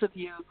for those of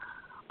you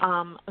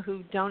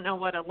who don't know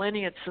what a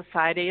lineage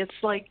society, it's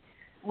like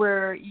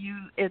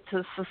it's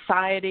a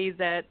society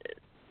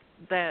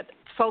that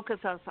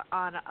focuses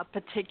on a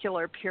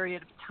particular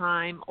period of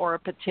time or a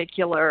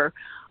particular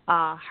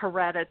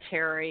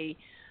hereditary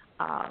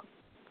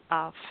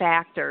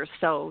factor.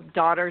 So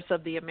Daughters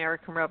of the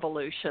American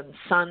Revolution,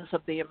 Sons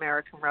of the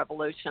American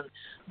Revolution,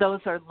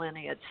 those are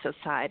lineage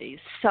societies.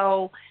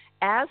 So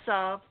as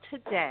of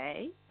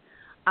today,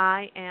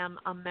 I am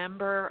a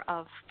member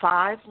of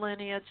 5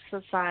 lineage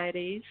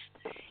societies,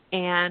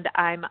 and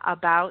I'm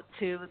about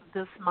to,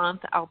 this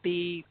month, I'll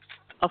be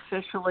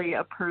officially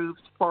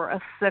approved for a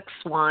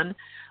 6th one.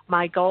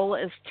 My goal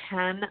is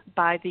 10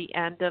 by the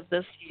end of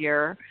this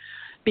year,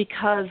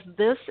 because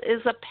this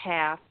is a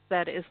path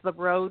that is the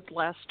road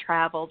less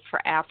traveled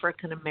for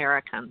African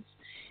Americans.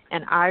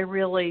 And I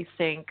really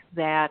think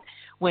that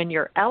when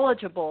you're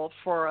eligible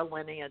for a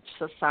lineage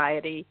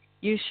society,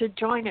 you should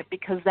join it,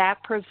 because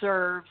that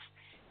preserves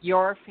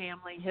your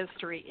family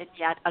history in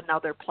yet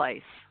another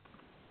place.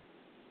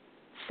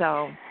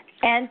 So,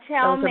 and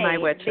tell those me, are my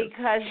witches.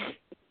 because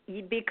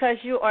because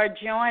you are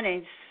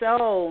joining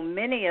so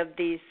many of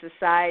these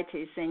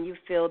societies, and you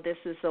feel this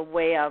is a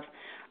way of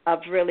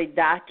really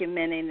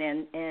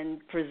documenting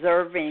and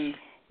preserving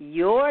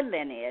your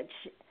lineage.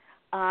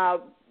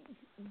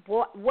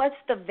 What's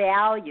the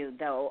value,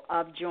 though,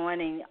 of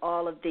joining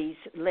all of these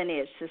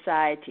lineage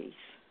societies?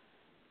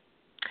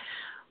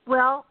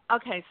 Well,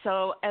 okay,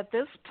 so at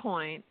this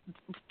point,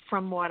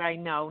 from what I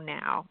know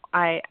now,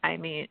 I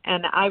mean,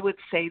 and I would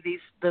say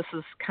this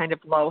is kind of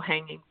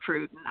low-hanging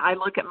fruit. And I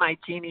look at my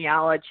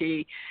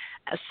genealogy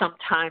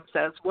sometimes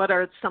as what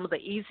are some of the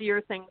easier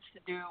things to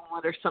do and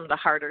what are some of the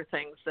harder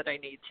things that I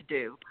need to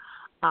do.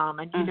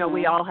 And, you know,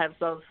 we all have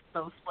those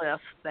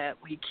lists that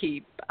we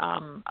keep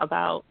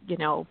about, you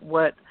know,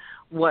 what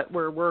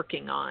we're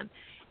working on.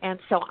 And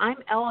so I'm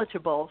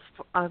eligible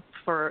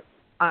for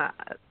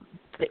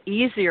the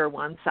easier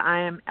ones. I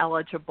am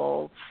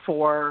eligible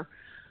for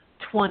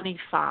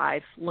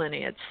 25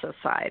 lineage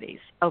societies,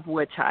 of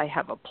which I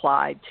have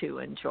applied to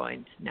and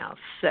joined now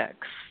 6.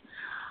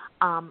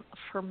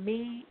 For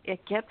me,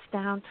 it gets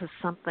down to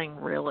something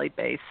really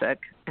basic,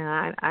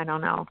 and I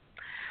don't know.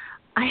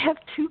 I have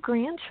 2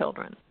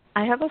 grandchildren.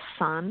 I have a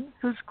son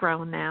who's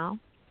grown now.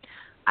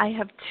 I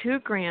have 2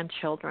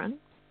 grandchildren,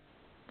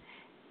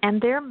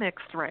 and they're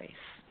mixed race.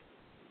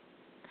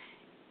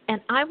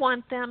 And I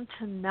want them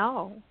to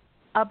know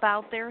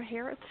about their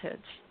heritage.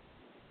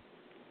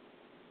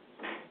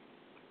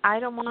 I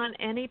don't want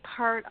any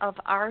part of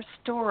our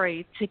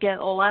story to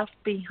get left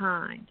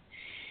behind,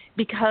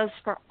 because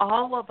for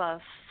all of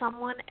us,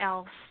 someone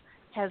else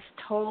has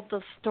told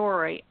the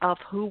story of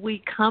who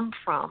we come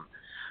from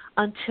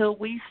until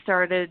we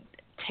started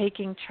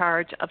taking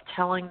charge of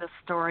telling the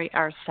story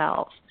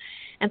ourselves.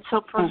 And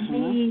so for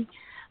me,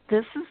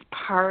 this is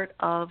part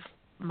of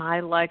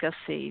my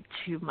legacy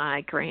to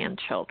my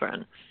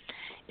grandchildren,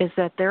 is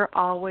that they're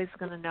always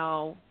going to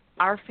know,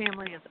 our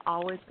family is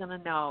always going to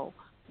know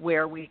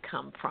where we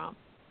come from.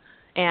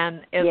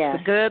 And it's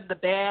the good, the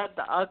bad,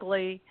 the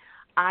ugly.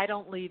 I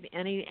don't leave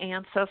any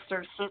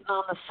ancestors sitting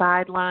on the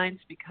sidelines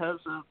because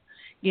of,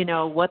 you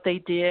know, what they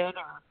did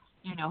or,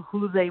 you know,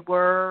 who they were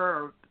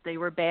or they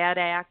were bad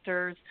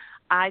actors.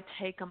 I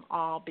take them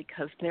all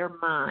because they're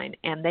mine,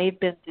 and they've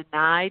been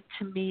denied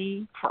to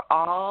me for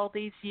all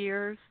these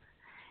years,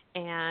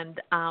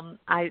 and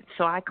I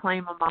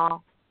claim them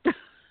all.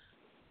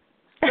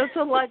 It's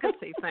a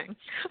legacy thing.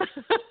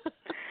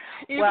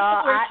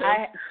 Well,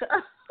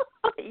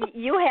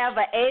 you have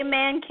an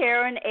amen,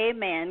 Karen,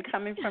 amen,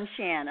 coming from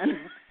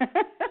Shannon.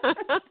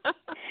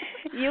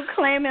 You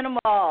claiming them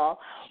all.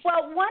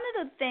 Well, one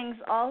of the things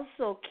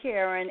also,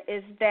 Karen,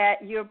 is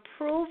that you're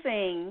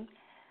proving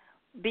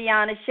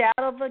beyond a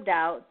shadow of a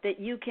doubt that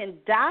you can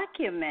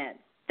document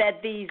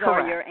that these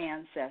are your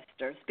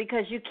ancestors,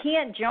 because you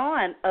can't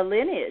join a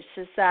lineage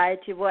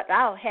society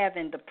without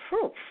having the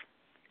proof.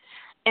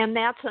 And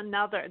that's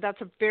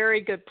a very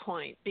good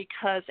point,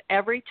 because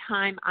every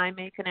time I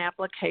make an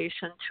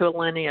application to a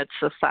lineage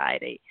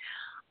society,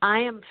 I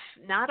am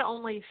not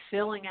only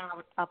filling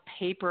out a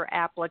paper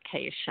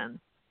application,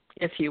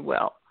 if you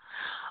will,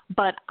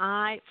 but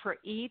for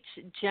each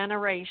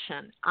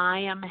generation, I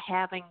am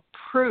having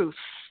proofs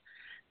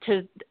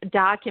to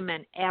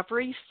document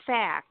every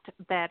fact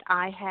that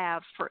I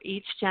have for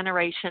each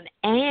generation,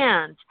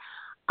 and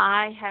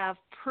I have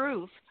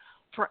proof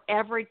for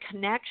every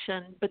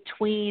connection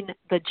between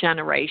the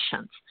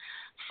generations.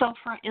 So,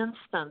 for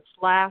instance,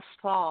 last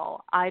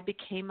fall, I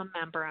became a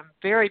member, I'm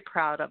very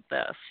proud of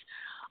this,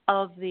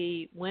 of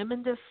the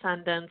women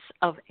descendants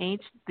of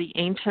the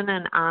Ancient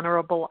and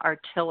Honorable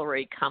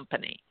Artillery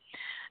Company.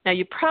 Now,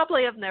 you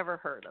probably have never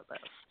heard of this,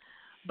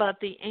 but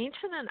the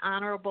Ancient and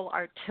Honorable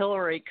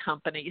Artillery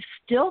Company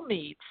still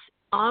meets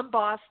on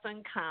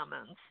Boston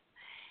Commons,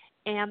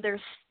 and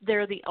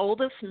they're the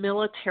oldest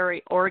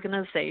military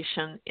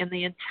organization in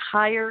the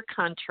entire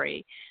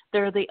country.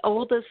 They're the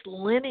oldest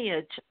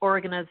lineage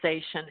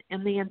organization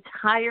in the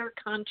entire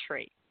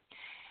country.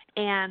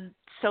 And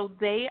so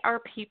they are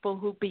people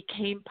who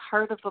became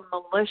part of a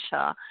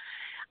militia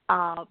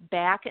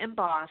back in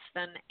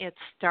Boston. It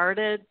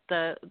started,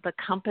 the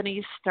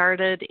company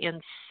started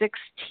in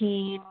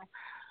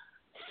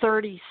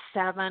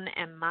 1637,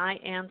 and my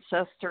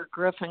ancestor,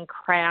 Griffin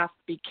Craft,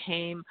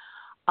 became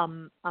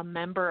a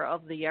member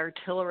of the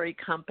artillery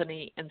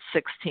company in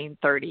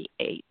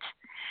 1638.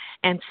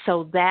 And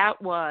so that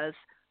was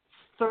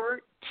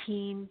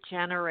 13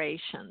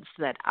 generations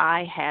that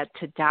I had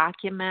to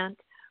document,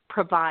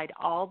 provide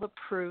all the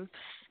proofs,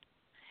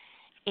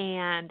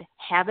 and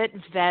have it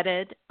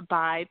vetted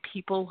by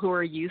people who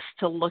are used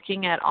to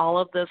looking at all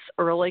of this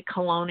early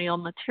colonial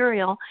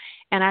material,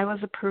 and I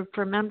was approved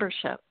for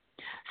membership.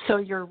 So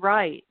you're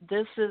right.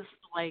 This is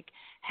like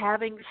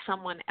having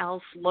someone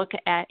else look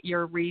at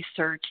your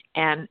research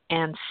and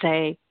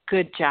say,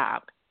 good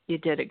job, you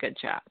did a good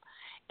job.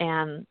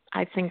 And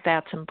I think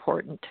that's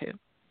important too.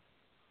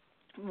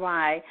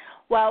 Right.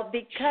 Well,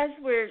 because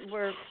we're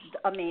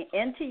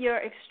into your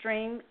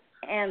extreme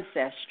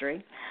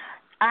ancestry,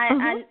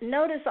 I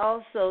notice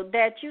also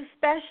that you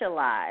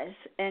specialize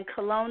in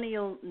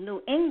colonial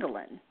New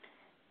England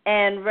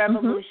and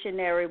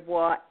Revolutionary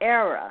War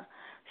era.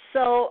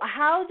 So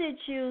how did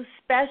you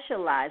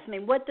specialize? I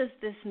mean, what does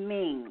this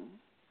mean?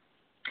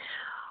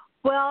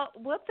 Well,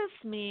 what this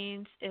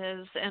means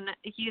is, and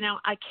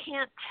I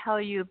can't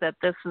tell you that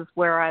this is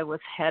where I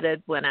was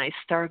headed when I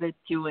started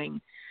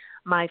doing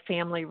my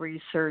family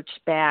research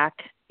back,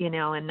 in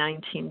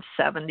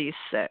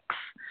 1976.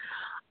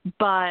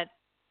 But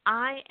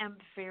I am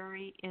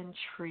very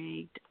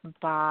intrigued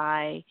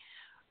by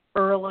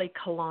early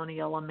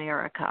colonial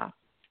America,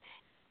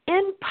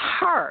 in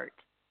part,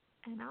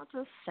 and I'll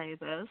just say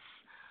this,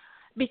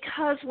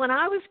 because when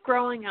I was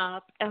growing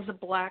up as a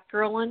black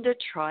girl in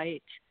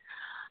Detroit,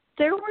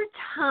 there were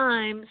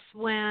times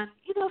when,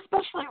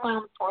 especially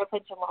around 4th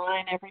of July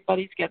and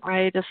everybody's getting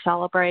ready to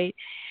celebrate,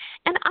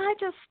 and I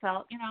just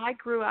felt,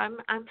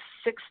 I'm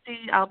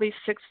 60, I'll be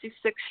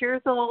 66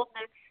 years old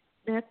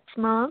next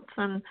month,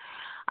 and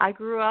I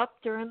grew up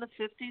during the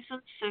 50s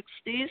and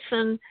 60s,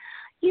 and,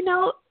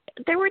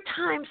 there were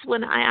times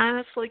when I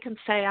honestly can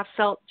say I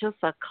felt just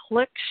a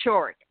click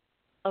short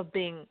of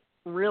being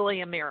really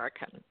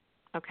American,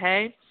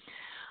 okay?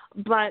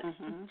 But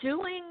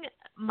doing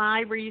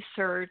my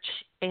research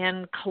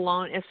in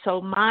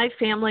so my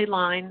family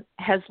line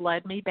has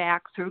led me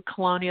back through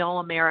colonial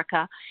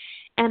America,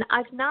 and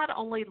I've not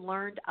only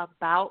learned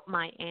about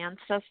my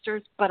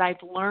ancestors, but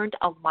I've learned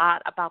a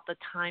lot about the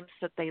times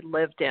that they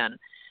lived in,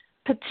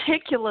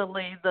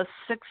 particularly the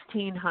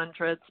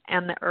 1600s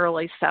and the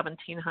early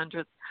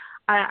 1700s.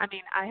 I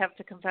mean, I have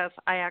to confess,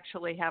 I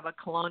actually have a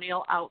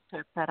colonial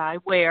outfit that I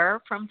wear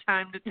from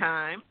time to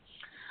time.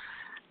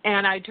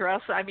 And I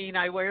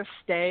wear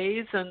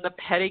stays and the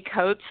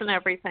petticoats and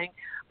everything.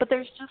 But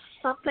there's just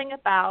something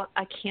about,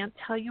 I can't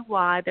tell you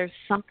why, there's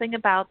something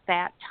about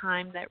that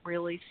time that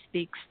really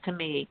speaks to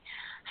me.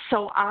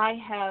 So I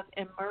have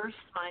immersed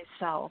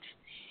myself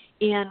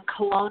in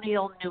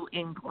colonial New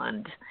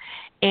England.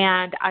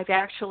 And I've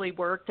actually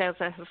worked as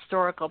a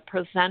historical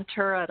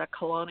presenter at a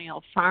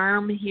colonial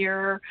farm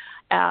here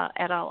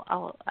at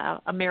a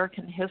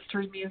American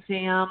History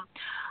Museum.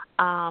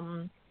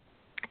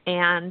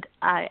 And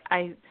I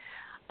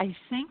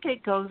think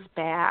it goes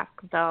back,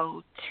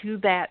 though, to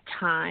that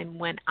time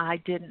when I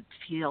didn't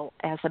feel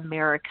as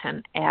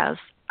American as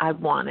I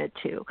wanted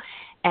to.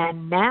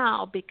 And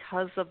now,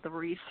 because of the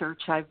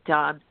research I've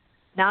done,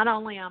 not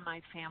only on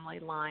my family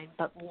line,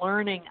 but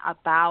learning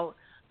about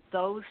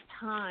those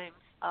times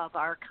of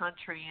our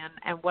country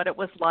and what it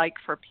was like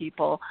for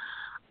people,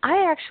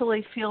 I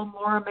actually feel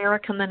more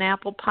American than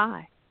apple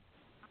pie.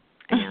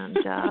 And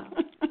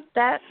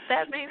that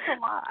means a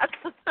lot.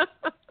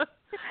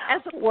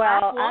 As a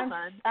black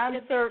woman, I'm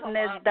certain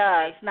it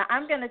does. Now,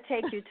 I'm going to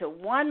take you to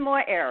one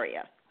more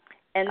area,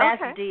 and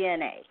that's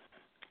DNA.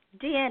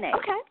 DNA.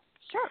 Okay,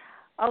 sure.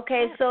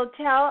 Okay, so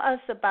tell us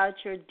about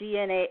your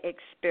DNA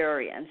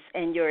experience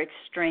and your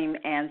extreme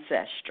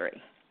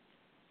ancestry.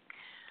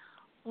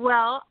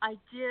 Well, I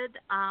did.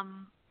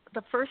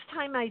 The first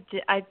time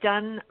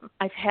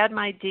I've had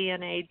my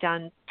DNA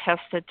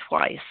tested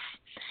twice.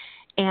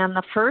 And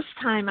the first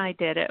time I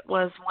did it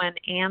was when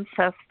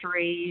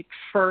Ancestry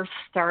first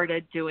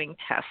started doing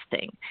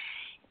testing.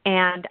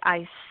 And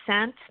I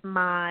sent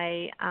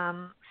my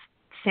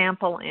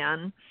sample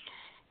in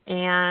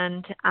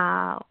and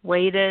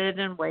waited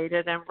and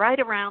waited. And right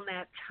around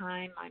that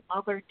time, my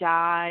mother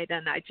died.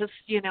 And I just,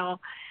 it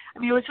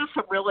was just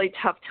a really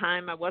tough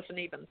time. I wasn't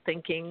even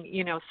thinking,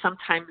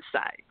 sometimes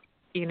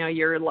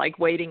you're like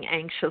waiting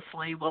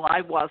anxiously. Well,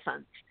 I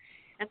wasn't.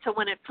 And so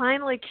when it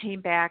finally came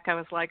back, I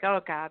was like,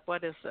 oh, God,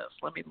 what is this?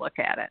 Let me look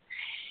at it.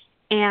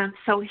 And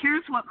so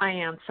here's what my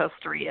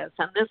ancestry is.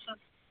 And this is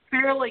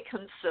fairly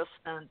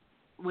consistent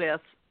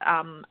with,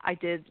 I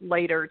did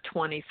later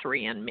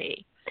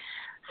 23andMe.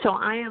 So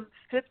I am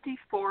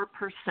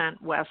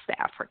 54% West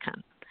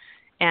African.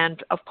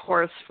 And, of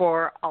course,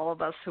 for all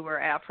of us who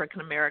are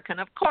African American,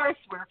 of course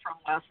we're from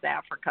West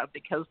Africa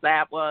because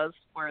that was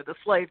where the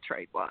slave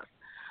trade was.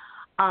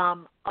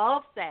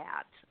 Of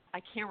that,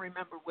 I can't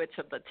remember which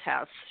of the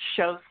tests,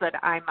 shows that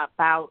I'm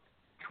about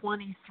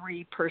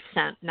 23%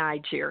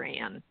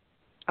 Nigerian,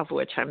 of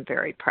which I'm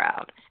very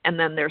proud. And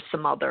then there's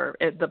some other,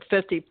 the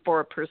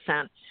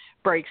 54%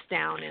 breaks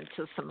down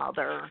into some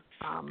other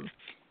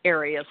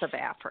areas of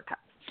Africa.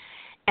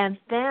 And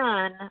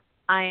then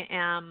I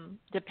am,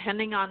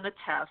 depending on the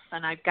test,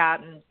 and I've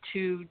gotten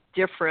two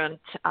different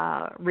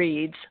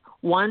reads.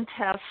 One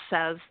test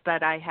says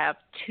that I have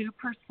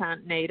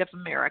 2% Native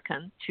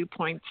American,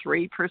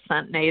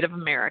 2.3% Native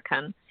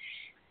American,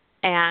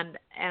 and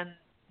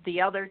the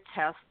other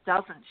test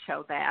doesn't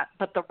show that,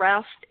 but the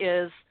rest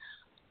is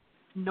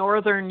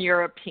Northern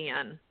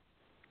European.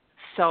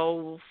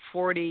 So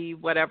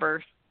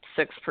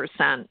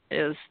 6%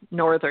 is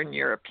Northern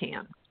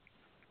European.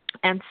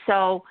 And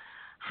so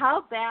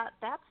how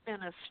that's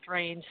been a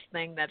strange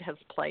thing that has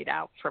played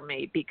out for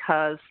me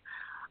because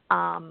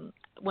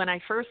when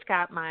I first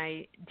got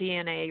my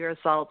DNA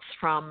results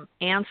from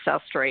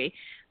Ancestry,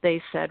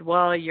 they said,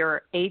 well,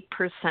 you're 8%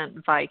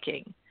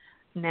 Viking.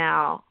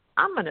 Now,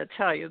 I'm going to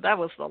tell you, that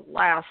was the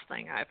last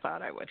thing I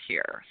thought I would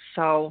hear.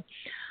 So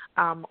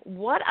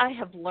What I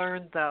have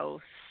learned, though,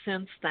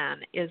 since then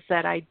is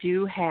that I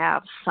do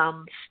have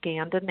some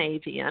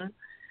Scandinavian,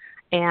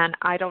 and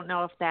I don't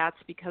know if that's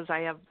because I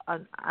have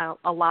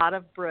a lot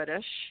of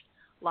British,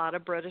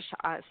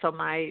 so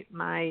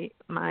my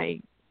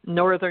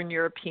Northern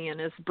European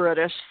is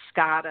British,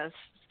 Scottish,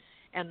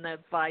 and the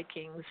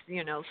Vikings,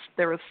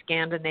 there was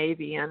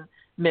Scandinavian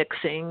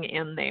mixing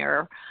in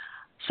there.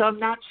 So I'm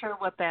not sure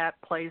what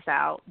that plays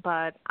out,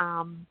 but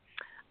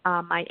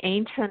my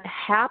ancient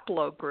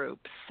haplogroup,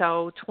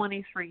 so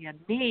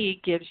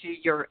 23andMe gives you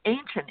your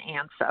ancient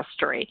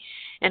ancestry.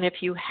 And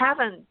if you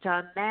haven't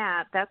done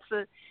that,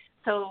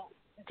 so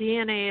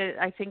DNA,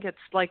 I think it's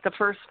like the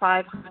first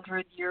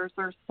 500 years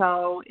or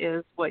so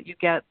is what you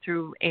get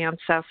through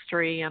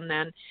Ancestry. And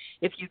then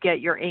if you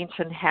get your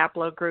ancient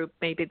haplogroup,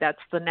 maybe that's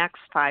the next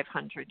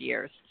 500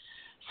 years.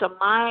 So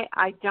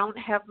I don't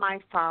have my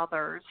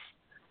father's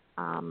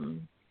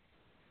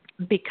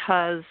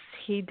because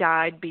he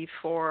died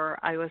before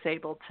I was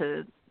able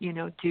to,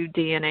 do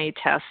DNA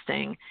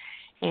testing.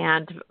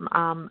 And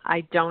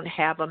I don't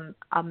have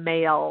a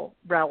male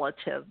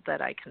relative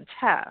that I can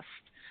test.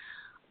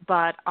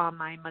 But on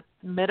my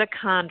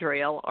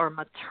mitochondrial or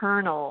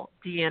maternal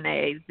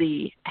DNA,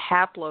 the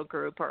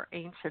haplogroup or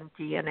ancient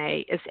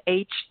DNA is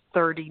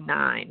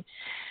H39.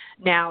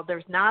 Now,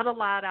 there's not a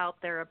lot out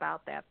there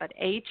about that, but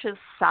H is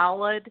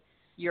solid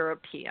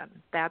European.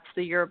 That's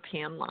the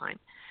European line.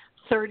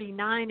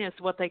 39 is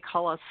what they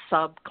call a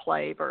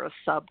subclave or a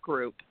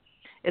subgroup.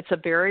 It's a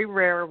very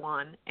rare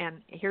one,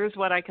 and here's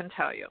what I can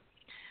tell you,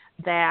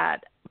 that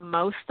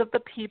most of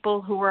the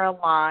people who are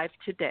alive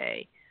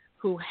today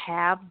who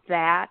have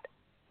that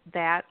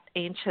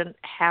ancient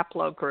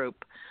haplogroup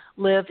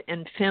live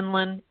in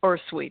Finland or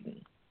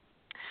Sweden.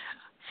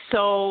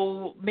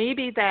 So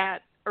maybe that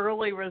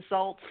early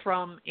result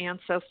from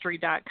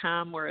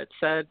Ancestry.com where it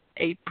said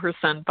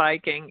 8%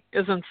 Viking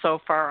isn't so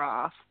far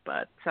off,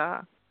 but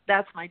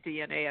that's my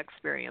DNA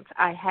experience.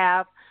 I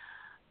have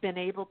been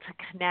able to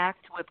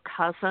connect with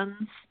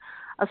cousins,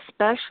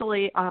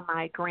 especially on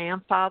my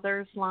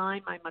grandfather's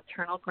line, my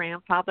maternal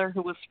grandfather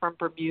who was from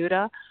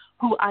Bermuda,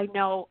 who I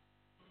know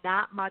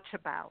not much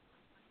about.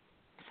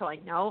 So I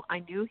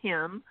knew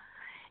him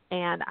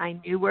and I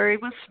knew where he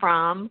was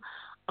from,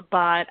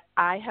 but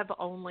I have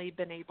only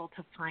been able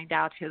to find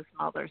out his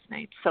mother's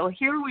name. So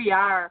here we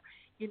are,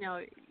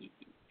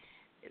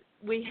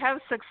 we have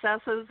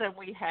successes and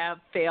we have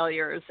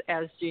failures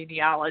as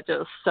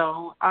genealogists.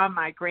 So on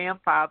my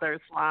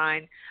grandfather's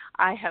line,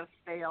 I have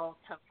failed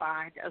to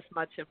find as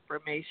much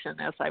information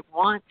as I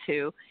want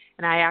to,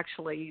 and I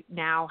actually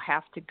now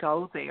have to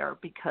go there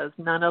because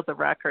none of the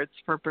records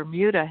for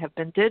Bermuda have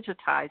been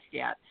digitized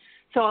yet.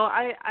 So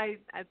I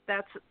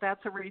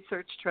that's a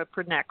research trip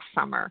for next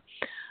summer.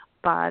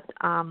 But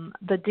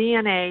the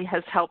DNA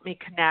has helped me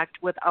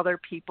connect with other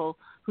people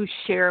who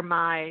share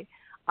my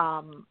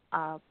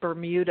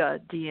Bermuda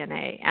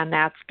DNA, and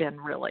that's been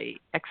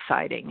really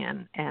exciting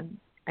and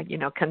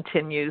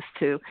continues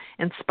to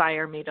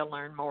inspire me to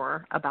learn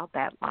more about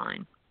that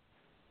line.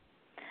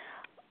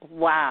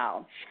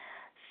 Wow.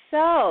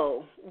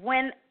 So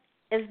when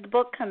is the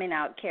book coming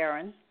out,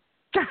 Karen?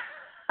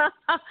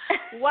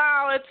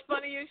 Wow, it's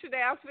funny you should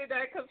ask me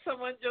that because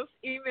someone just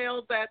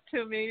emailed that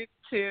to me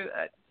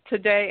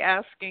today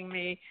asking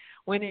me,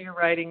 when are you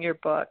writing your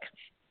book?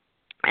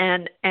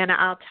 And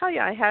I'll tell you,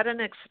 I had an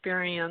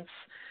experience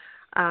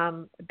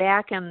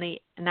back in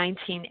the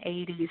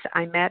 1980s.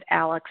 I met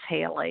Alex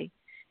Haley,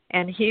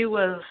 and he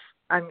was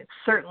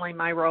certainly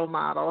my role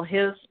model.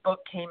 His book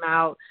came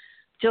out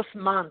just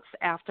months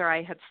after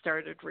I had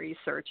started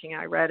researching.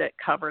 I read it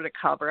cover to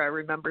cover. I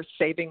remember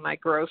saving my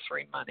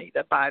grocery money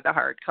to buy the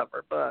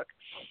hardcover book.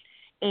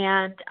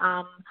 And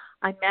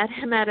I met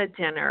him at a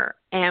dinner,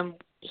 and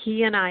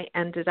he and I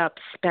ended up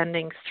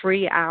spending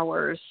 3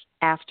 hours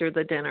after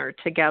the dinner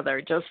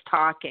together, just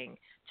talking,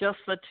 just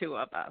the two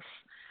of us.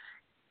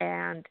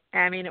 And,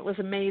 it was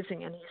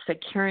amazing. And he said,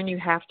 Karen, you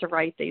have to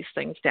write these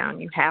things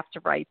down. You have to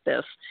write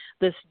this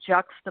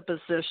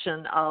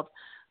juxtaposition of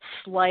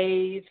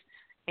slave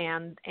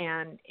and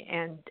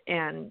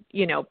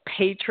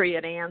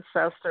patriot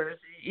ancestors.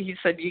 He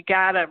said, you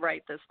got to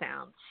write this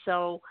down.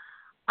 So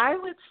I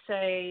would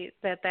say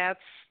that that's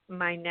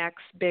my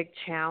next big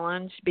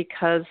challenge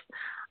because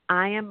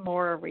I am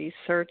more a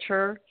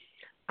researcher.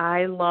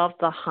 I love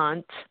the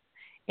hunt,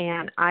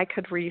 and I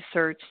could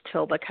research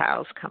till the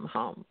cows come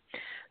home.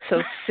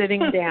 So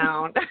sitting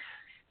down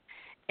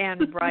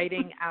and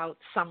writing out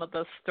some of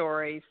the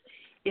stories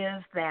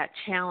is that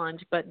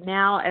challenge. But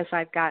now as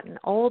I've gotten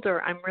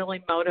older, I'm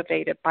really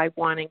motivated by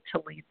wanting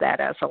to leave that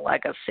as a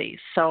legacy.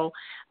 So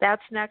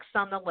that's next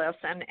on the list.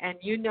 And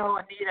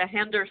Anita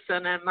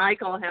Henderson and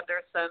Michael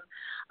Henderson,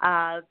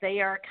 they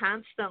are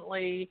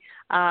constantly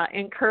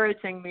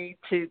encouraging me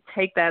to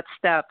take that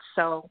step.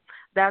 So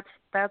that's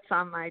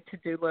on my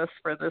to-do list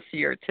for this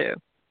year too,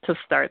 to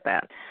start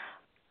that.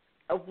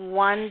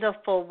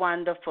 Wonderful,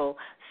 wonderful.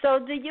 So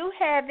do you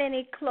have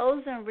any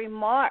closing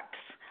remarks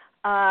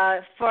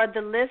for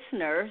the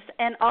listeners?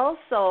 And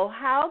also,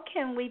 how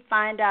can we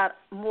find out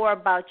more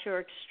about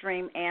your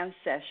extreme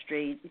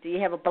ancestry? Do you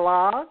have a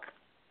blog?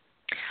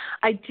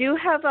 I do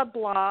have a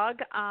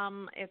blog.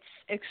 It's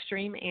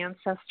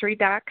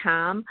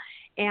extremeancestry.com.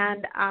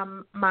 And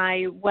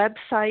my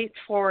website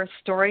for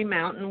Story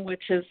Mountain,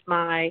 which is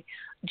my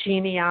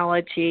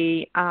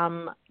genealogy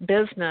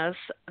business,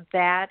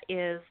 that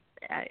is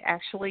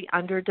actually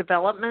under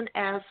development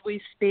as we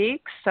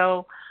speak.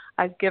 So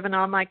I've given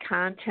all my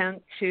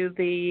content to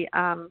the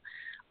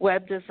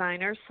web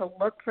designer, so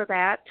look for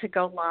that to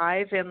go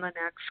live in the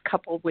next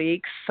couple of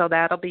weeks. So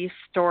that'll be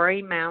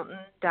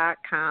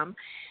storymountain.com,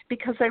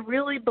 because I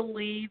really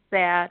believe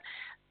that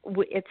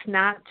it's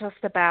not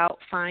just about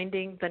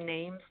finding the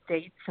names,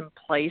 dates, and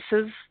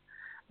places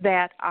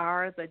that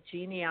are the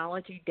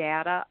genealogy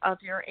data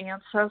of your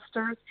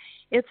ancestors.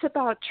 It's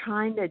about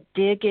trying to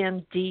dig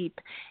in deep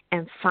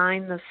and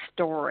find the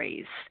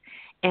stories.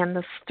 And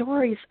the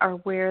stories are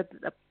where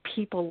the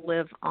people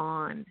live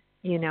on.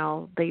 You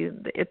know,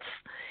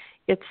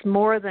 it's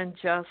more than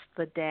just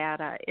the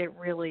data. It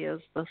really is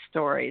the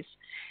stories.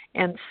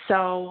 And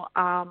so,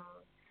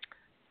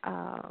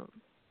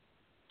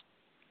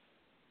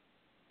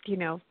 you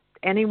know,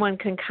 anyone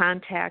can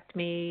contact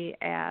me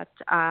at,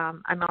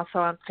 I'm also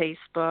on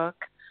Facebook,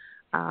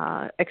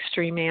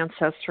 Extreme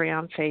Ancestry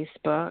on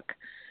Facebook.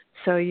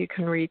 So you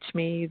can reach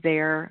me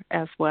there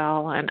as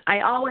well. And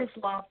I always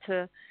love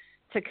to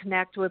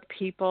connect with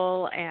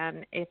people,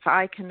 and if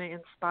I can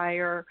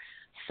inspire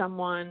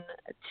someone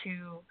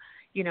to,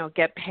 you know,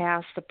 get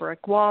past the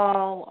brick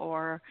wall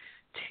or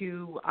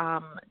to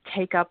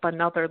take up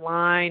another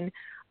line,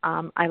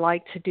 I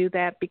like to do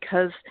that,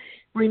 because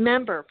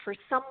remember, for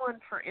someone,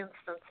 for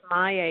instance,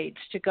 my age,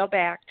 to go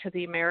back to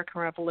the American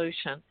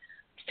Revolution,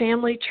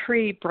 family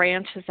tree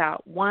branches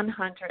out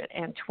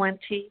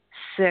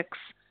 126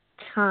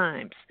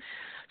 times.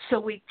 So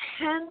we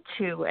tend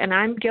to, and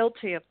I'm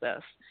guilty of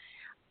this,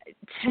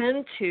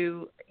 tend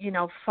to, you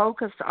know,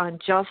 focus on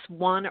just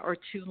one or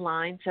two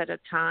lines at a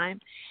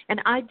time.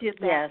 And I did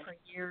that for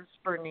years,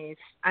 Bernice.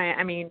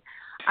 I mean,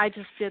 I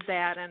just did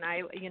that, and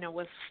I, you know,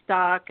 was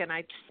stuck, and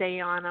I'd stay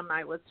on them.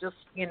 I was just,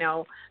 you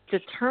know,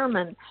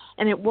 determined.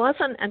 And it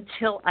wasn't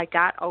until I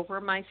got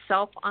over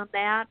myself on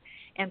that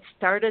and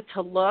started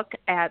to look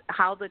at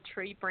how the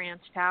tree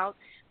branched out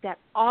that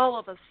all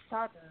of a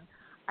sudden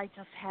I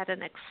just had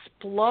an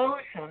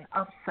explosion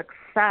of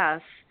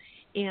success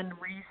in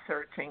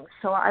researching.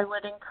 So I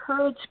would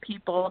encourage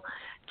people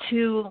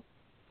to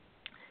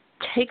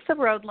take the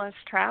road less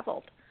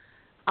traveled,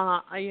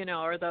 you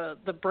know, or the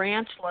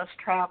branch less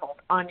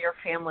traveled on your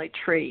family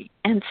tree,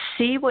 and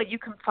see what you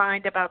can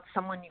find about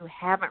someone you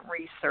haven't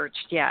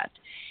researched yet.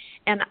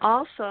 And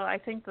also, I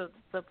think the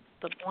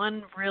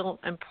one real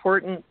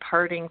important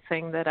parting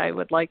thing that I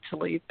would like to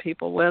leave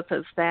people with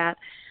is that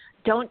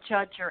don't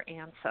judge your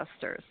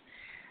ancestors.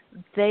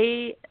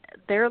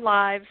 Their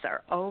lives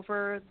are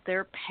over,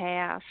 their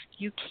past.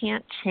 You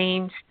can't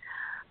change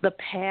the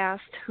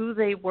past, who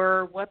they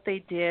were, what they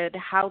did,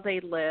 how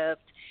they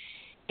lived.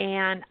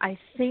 And I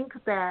think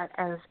that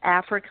as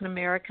African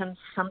Americans,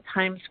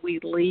 sometimes we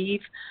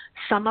leave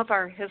some of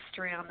our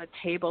history on the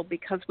table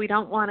because we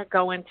don't want to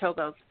go into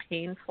those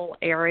painful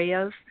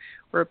areas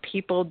where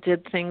people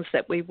did things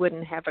that we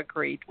wouldn't have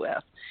agreed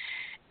with.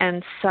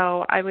 And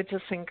so I would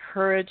just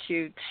encourage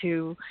you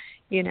to,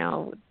 you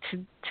know,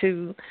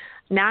 to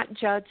not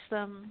judge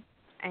them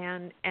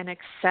and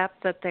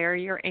accept that they're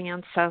your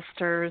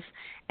ancestors,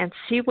 and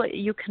see what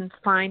you can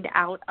find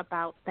out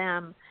about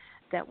them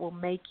that will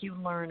make you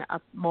learn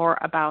more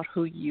about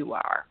who you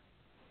are.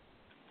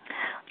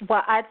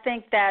 Well, I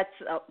think that's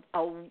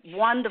a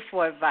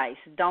wonderful advice.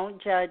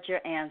 Don't judge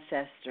your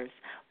ancestors.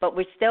 But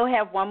we still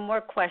have one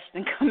more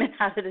question coming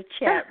out of the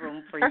chat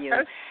room for you.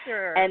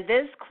 Sure. And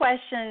this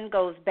question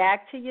goes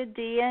back to your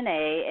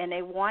DNA, and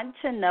they want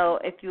to know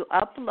if you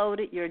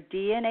uploaded your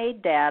DNA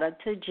data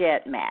to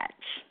GEDmatch.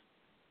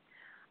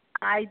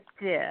 I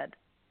did.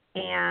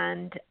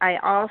 And I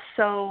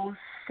also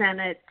sent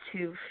it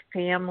to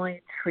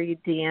Family Tree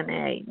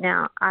DNA.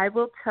 Now, I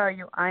will tell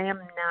you, I am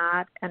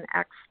not an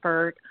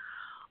expert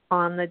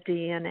on the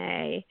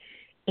DNA,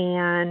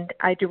 and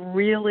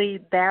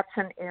that's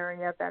an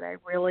area that I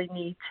really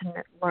need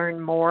to learn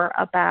more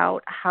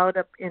about, how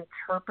to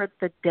interpret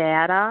the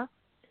data.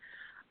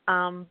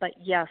 But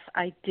yes,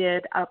 I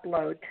did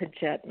upload to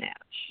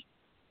GEDmatch.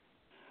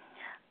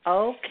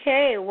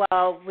 Okay,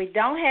 well, we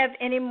don't have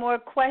any more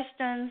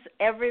questions.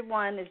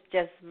 Everyone is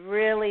just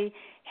really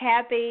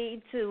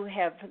happy to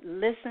have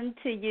listened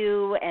to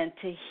you and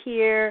to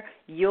hear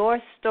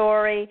your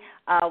story.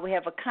 We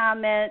have a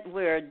comment.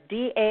 We're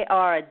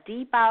DAR,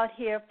 deep out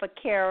here for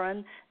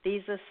Karen.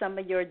 These are some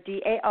of your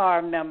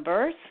DAR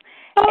members.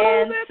 Oh,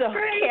 and that's so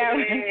great.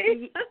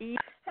 Karen,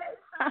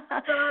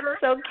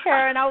 so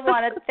Karen, I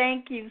want to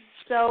thank you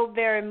so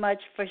very much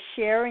for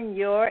sharing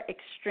your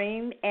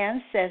extreme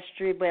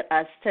ancestry with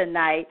us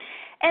tonight.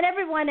 And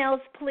everyone else,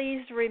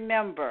 please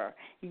remember,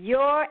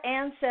 your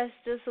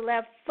ancestors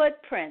left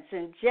footprints.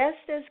 And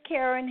just as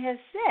Karen has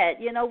said,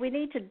 you know, we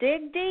need to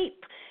dig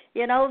deep.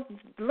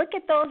 Look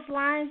at those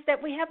lines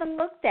that we haven't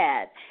looked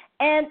at.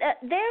 And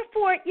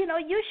therefore,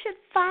 you should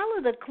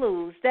follow the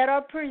clues that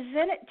are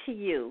presented to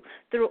you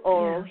through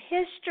oral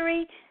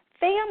history,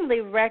 family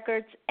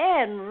records,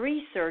 and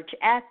research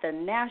at the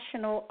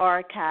National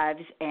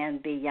Archives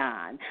and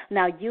beyond.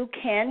 Now, you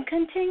can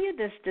continue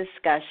this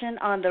discussion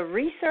on the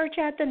Research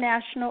at the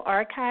National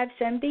Archives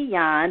and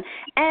beyond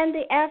and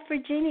the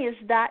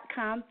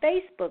AfriGenius.com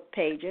Facebook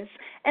pages.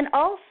 And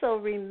also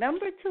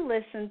remember to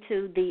listen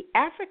to the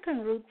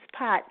African Roots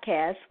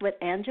podcast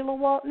with Angela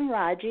Walton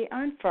Raji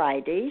on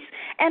Fridays,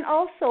 and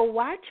also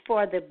watch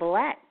for the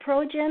Black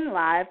Progen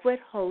Live with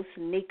host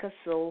Nika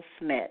Sewell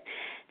Smith.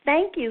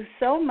 Thank you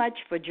so much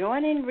for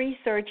joining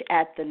Research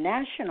at the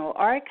National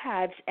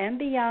Archives and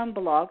Beyond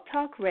Blog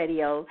Talk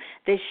Radio.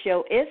 This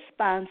show is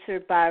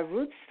sponsored by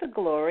Roots to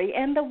Glory,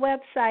 and the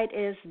website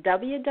is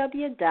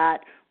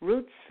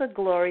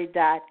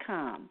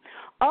www.rootstoglory.com.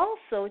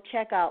 Also,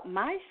 check out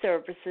my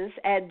services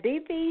at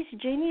BB's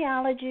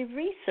Genealogy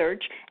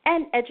Research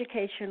and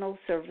Educational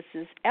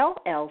Services,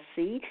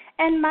 LLC,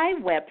 and my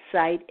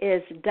website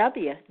is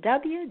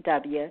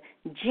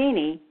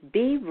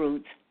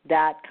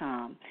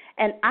www.geniebroots.com.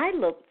 And I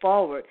look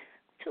forward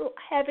to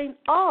having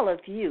all of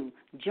you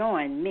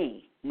join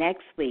me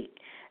next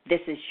week.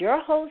 This is your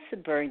host,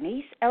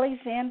 Bernice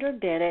Alexandra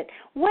Bennett,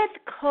 with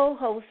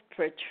co-host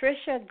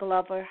Patricia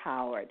Glover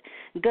Howard.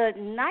 Good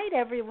night,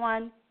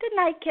 everyone. Good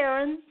night,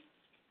 Karen.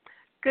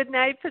 Good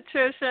night,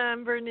 Patricia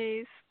and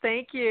Bernice.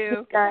 Thank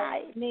you. Good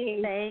night.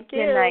 Thank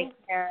you. Good night,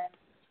 Karen.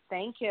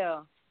 Thank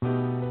you.